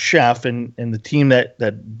how Chef and the team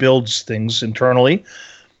that builds things internally,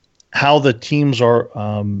 how the teams are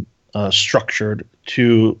structured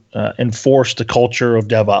to enforce the culture of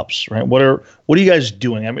DevOps, right? What are you guys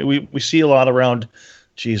doing? I mean, we see a lot around,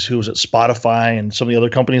 who was it, Spotify and some of the other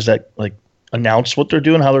companies that like announce what they're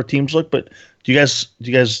doing, how their teams look. But do you guys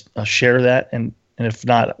share that? And if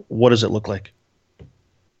not, what does it look like?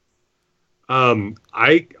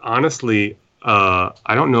 I honestly, I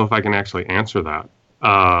don't know if I can actually answer that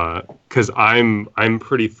because I'm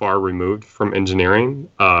pretty far removed from engineering,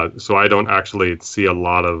 so I don't actually see a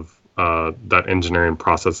lot of that engineering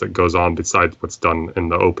process that goes on besides what's done in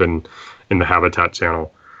the Habitat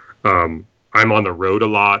channel. I'm on the road a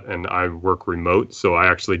lot and I work remote, so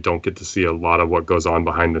I actually don't get to see a lot of what goes on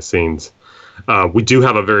behind the scenes. We do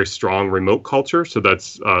have a very strong remote culture, so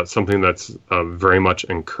that's something that's very much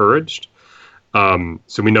encouraged.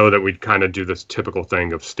 So we know that we kind of do this typical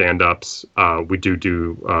thing of stand-ups. We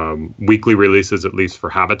do weekly releases, at least for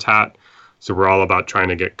Habitat. So we're all about trying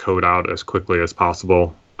to get code out as quickly as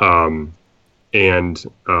possible.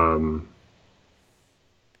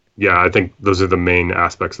 Yeah, I think those are the main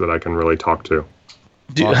aspects that I can really talk to.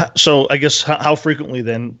 So I guess how frequently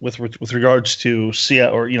then, with regards to CI,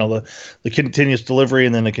 or the continuous delivery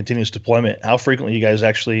and then the continuous deployment, how frequently you guys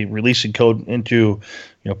actually releasing code into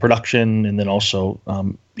production, and then also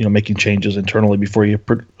making changes internally before you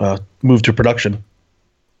move to production?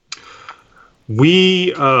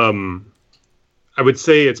 We I would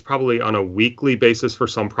say it's probably on a weekly basis for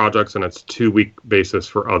some projects, and it's 2-week basis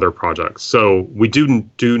for other projects. So we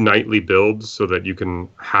do nightly builds so that you can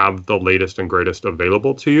have the latest and greatest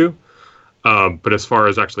available to you. But as far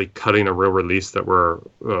as actually cutting a real release that we're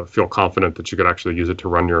feel confident that you could actually use it to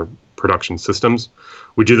run your production systems,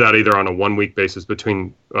 we do that either on a 1-week basis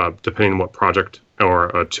depending on what project, or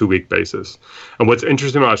a 2-week basis. And what's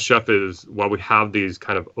interesting about Chef is, while we have these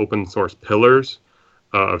kind of open source pillars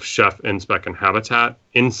of Chef, Inspec, and Habitat,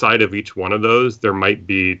 inside of each one of those, there might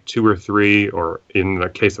be 2 or 3, or in the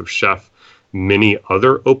case of Chef, many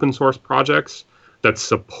other open source projects that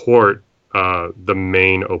support the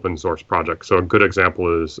main open source project. So a good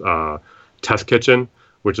example is Test Kitchen,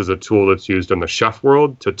 which is a tool that's used in the chef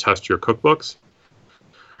world to test your cookbooks.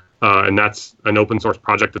 And that's an open source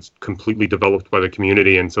project that's completely developed by the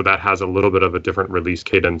community. And so that has a little bit of a different release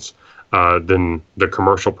cadence than the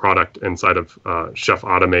commercial product inside of Chef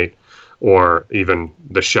Automate, or even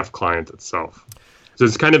the Chef client itself. So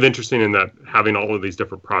it's kind of interesting in that, having all of these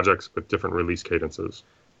different projects with different release cadences.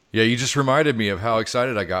 Yeah, you just reminded me of how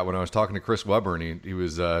excited I got when I was talking to Chris Weber, and he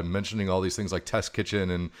was mentioning all these things like Test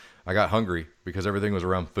Kitchen, and I got hungry because everything was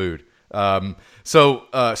around food.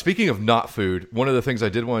 So speaking of not food, one of the things I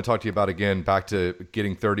did want to talk to you about, again, back to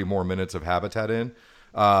getting 30 more minutes of Habitat in,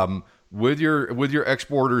 with your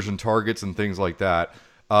exporters and targets and things like that.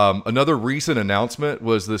 Another recent announcement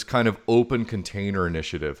was this kind of open container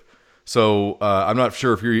initiative. So I'm not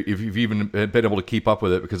sure if you've even been able to keep up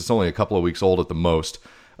with it, because it's only a couple of weeks old at the most.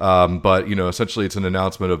 But essentially it's an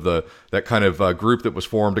announcement of that kind of group that was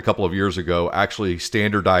formed a couple of years ago, actually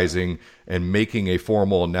standardizing and making a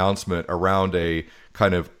formal announcement around a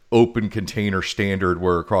kind of open container standard,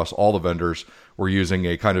 where across all the vendors we're using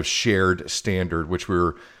a kind of shared standard, which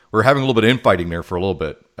we're having a little bit of infighting there for a little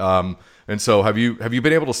bit. And so have you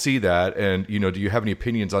been able to see that? And do you have any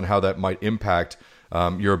opinions on how that might impact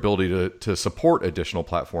your ability to support additional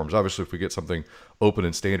platforms? Obviously, if we get something open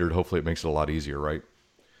and standard, hopefully it makes it a lot easier, right?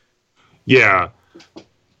 Yeah,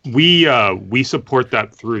 we support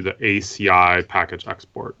that through the ACI package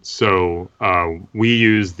export. So we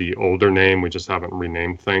use the older name. We just haven't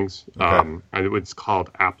renamed things. Okay. It's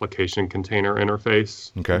called Application Container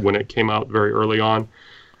Interface. Okay. When it came out very early on,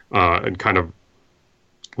 and kind of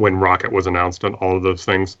when Rocket was announced and all of those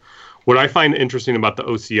things. What I find interesting about the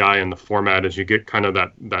OCI and the format is you get kind of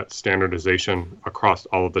that standardization across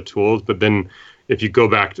all of the tools, but then if you go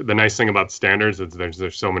back to the nice thing about standards is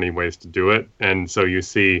there's so many ways to do it. And so you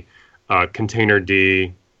see container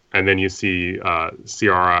D, and then you see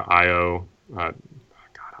CRIO. God,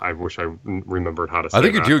 I wish I remembered how to say that. I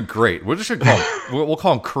think you're doing great. We'll just call we'll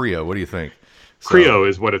call him Creo. What do you think? Creo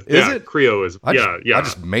is what it is. Yeah, it? Creo is. I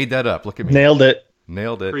just made that up. Look at me. Nailed it.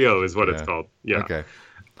 Creo is what it's called. Yeah. Okay.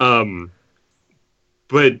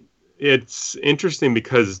 But it's interesting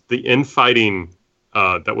because the infighting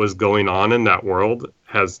that was going on in that world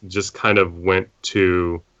has just kind of went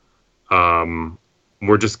to,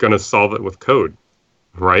 we're just going to solve it with code,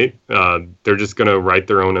 right? They're just going to write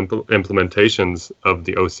their own implementations of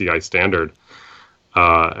the OCI standard.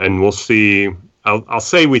 And we'll see, I'll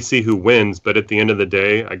say we see who wins, but at the end of the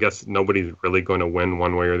day, I guess nobody's really going to win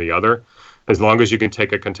one way or the other. As long as you can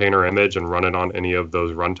take a container image and run it on any of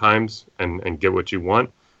those runtimes and get what you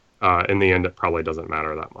want, in the end, it probably doesn't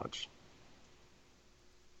matter that much.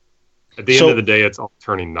 At the end of the day, it's all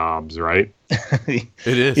turning knobs, right? It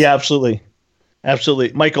is. Yeah, absolutely.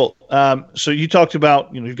 Absolutely. Michael, so you talked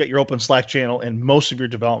about, you've got your open Slack channel, and most of your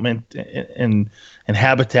development and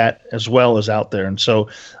Habitat as well is out there. And so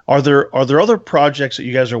are there other projects that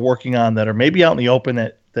you guys are working on that are maybe out in the open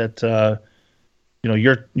that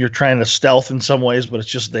you're trying to stealth in some ways, but it's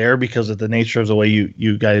just there because of the nature of the way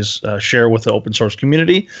you guys share with the open source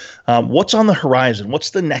community? What's on the horizon? What's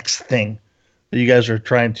the next thing that you guys are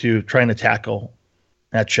trying to tackle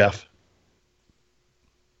at Chef?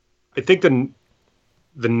 I think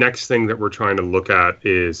the next thing that we're trying to look at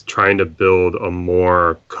is trying to build a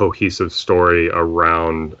more cohesive story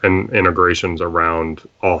around and integrations around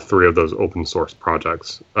all three of those open source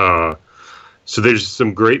projects. So there's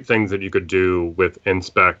some great things that you could do with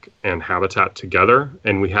Inspec and Habitat together,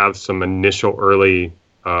 and we have some initial early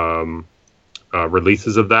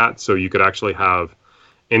releases of that. So you could actually have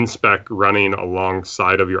Inspec running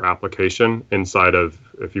alongside of your application inside of,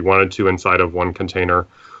 if you wanted to, inside of one container,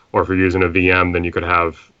 or if you're using a VM, then you could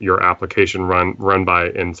have your application run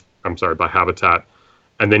by Habitat,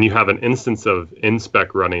 and then you have an instance of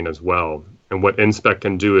Inspec running as well. And what Inspec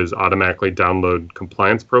can do is automatically download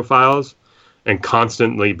compliance profiles and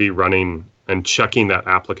constantly be running and checking that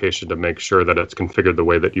application to make sure that it's configured the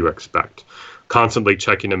way that you expect. Constantly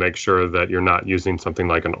checking to make sure that you're not using something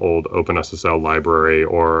like an old OpenSSL library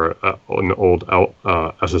or an old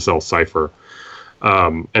SSL cipher,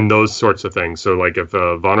 and those sorts of things. So like if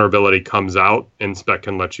a vulnerability comes out, Inspec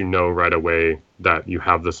can let you know right away that you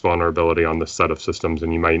have this vulnerability on this set of systems,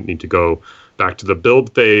 and you might need to go back to the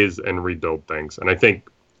build phase and rebuild things. And I think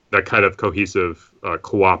that kind of cohesive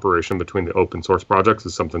cooperation between the open source projects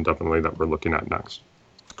is something definitely that we're looking at next.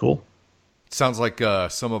 Cool. Sounds like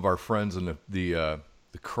some of our friends in the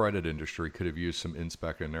credit industry could have used some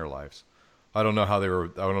Inspec in their lives. I don't know how they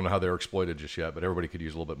were exploited just yet, but everybody could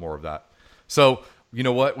use a little bit more of that. So you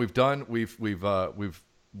know what we've done? We've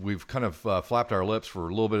kind of flapped our lips for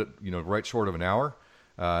a little bit, right short of an hour,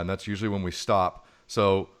 and that's usually when we stop.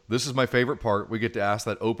 So this is my favorite part. We get to ask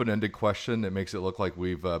that open-ended question that makes it look like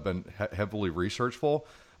we've been heavily researchful.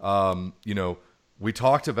 We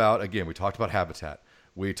talked about Habitat.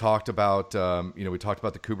 We talked about the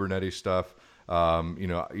Kubernetes stuff. We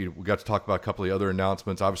got to talk about a couple of the other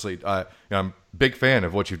announcements. Obviously, I'm a big fan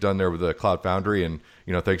of what you've done there with the Cloud Foundry, and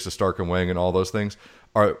thanks to Stark and Wang and all those things.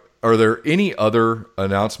 Are there any other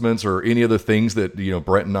announcements or any other things that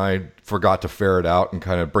Brent and I forgot to ferret out and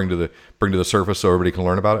kind of bring to the surface so everybody can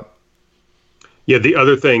learn about it? Yeah, the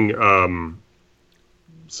other thing.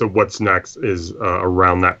 So what's next is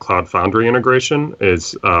around that Cloud Foundry integration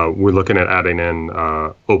is we're looking at adding in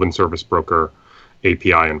Open Service Broker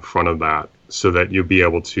API in front of that, so that you'll be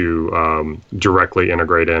able to directly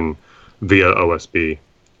integrate in via OSB,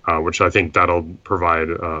 which I think that'll provide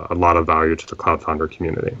a lot of value to the Cloud Foundry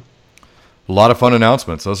community. A lot of fun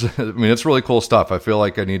announcements. It's really cool stuff. I feel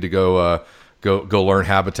like I need to go learn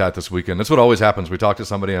Habitat this weekend. That's what always happens. We talk to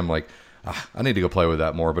somebody, I'm like, I need to go play with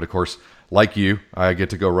that more. But of course, like you, I get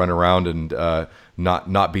to go run around and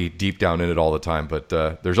not be deep down in it all the time. But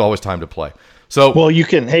there's always time to play. So, well,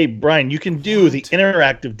 hey, Brian, you can do the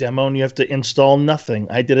interactive demo, and you have to install nothing.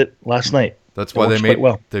 I did it last night. That's why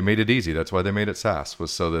they made it easy. That's why they made it SaaS,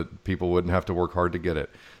 was so that people wouldn't have to work hard to get it.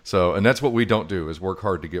 So, and that's what we don't do, is work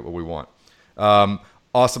hard to get what we want.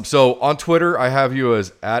 Awesome. So on Twitter, I have you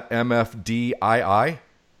as @MFDII.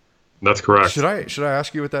 That's correct. Should I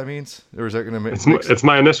ask you what that means, or is that going to make? It's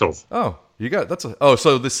my initials. Oh,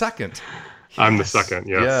 so the second. I'm the second.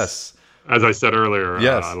 Yes. Yes. As I said earlier,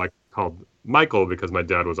 yes. I like called Michael because my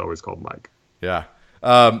dad was always called Mike. Yeah.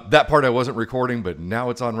 That part I wasn't recording, but now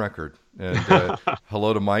it's on record. And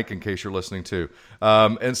hello to Mike, in case you're listening too.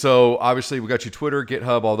 And so obviously we got you Twitter,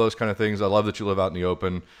 GitHub, all those kind of things. I love that you live out in the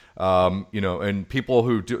open. And people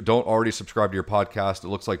who don't already subscribe to your podcast, it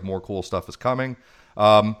looks like more cool stuff is coming.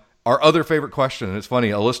 Our other favorite question, and it's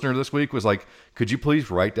funny, a listener this week was like, could you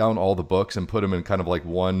please write down all the books and put them in kind of like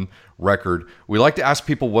one record? We like to ask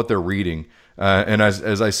people what they're reading. And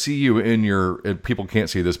as I see you and people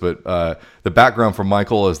can't see this, but the background from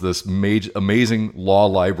Michael is this amazing law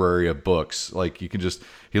library of books. Like he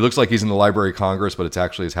looks like he's in the Library of Congress, but it's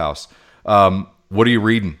actually his house. What are you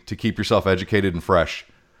reading to keep yourself educated and fresh?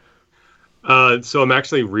 So I'm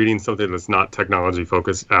actually reading something that's not technology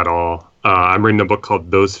focused at all. I'm reading a book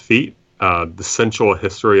called Those Feet, The Sensual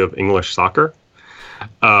History of English Soccer.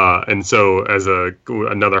 And so as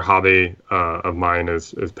another hobby of mine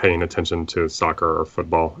is paying attention to soccer or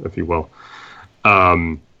football, if you will.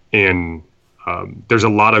 And there's a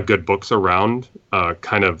lot of good books around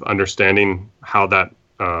kind of understanding how that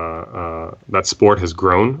sport has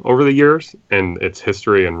grown over the years and its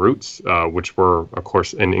history and roots, which were, of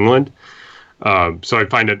course, in England. So I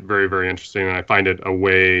find it very, very interesting, and I find it a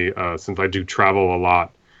way, since I do travel a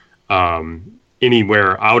lot,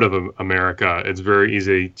 anywhere out of America, it's very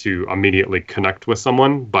easy to immediately connect with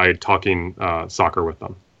someone by talking soccer with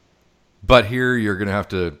them. But here you're going to have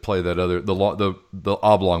to play that the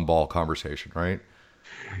oblong ball conversation, right?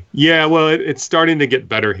 Yeah, well, it's starting to get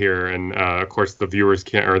better here, and of course the viewers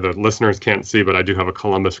can't, or the listeners can't see, but I do have a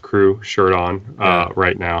Columbus Crew shirt on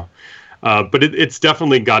right now. But it's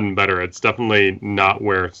definitely gotten better. It's definitely not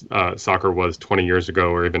where soccer was 20 years ago,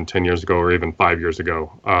 or even 10 years ago, or even 5 years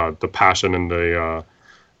ago. The passion and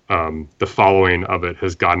the following of it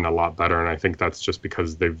has gotten a lot better, and I think that's just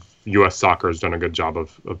because U.S. Soccer has done a good job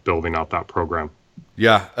of building out that program.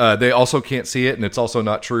 Yeah, they also can't see it, and it's also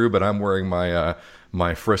not true, but I'm wearing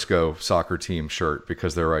my Frisco soccer team shirt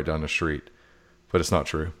because they're right down the street. But it's not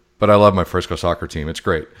true. But I love my Frisco soccer team. It's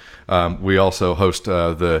great. We also host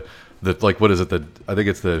the what is it? I think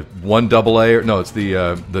it's the 1AA, or no, it's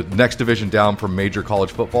the next division down from major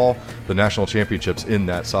college football, the national championships in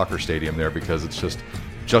that soccer stadium there, because it's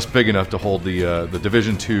just big enough to hold the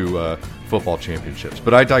Division II football championships.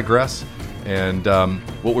 But I digress, and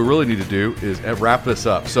what we really need to do is wrap this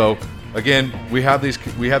up. So again, we have these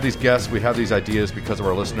guests, we have these ideas because of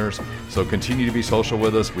our listeners. So continue to be social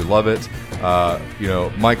with us. We love it.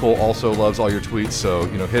 Michael also loves all your tweets. So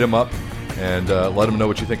hit him up and let him know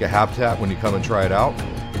what you think of Habitat when you come and try it out.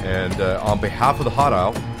 And on behalf of the Hot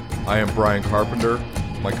Aisle, I am Brian Carpenter,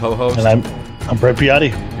 my co-host. And I'm Brent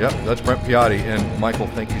Piatti. Yep, that's Brent Piatti. And Michael,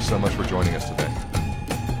 thank you so much for joining us today.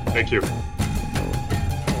 Thank you.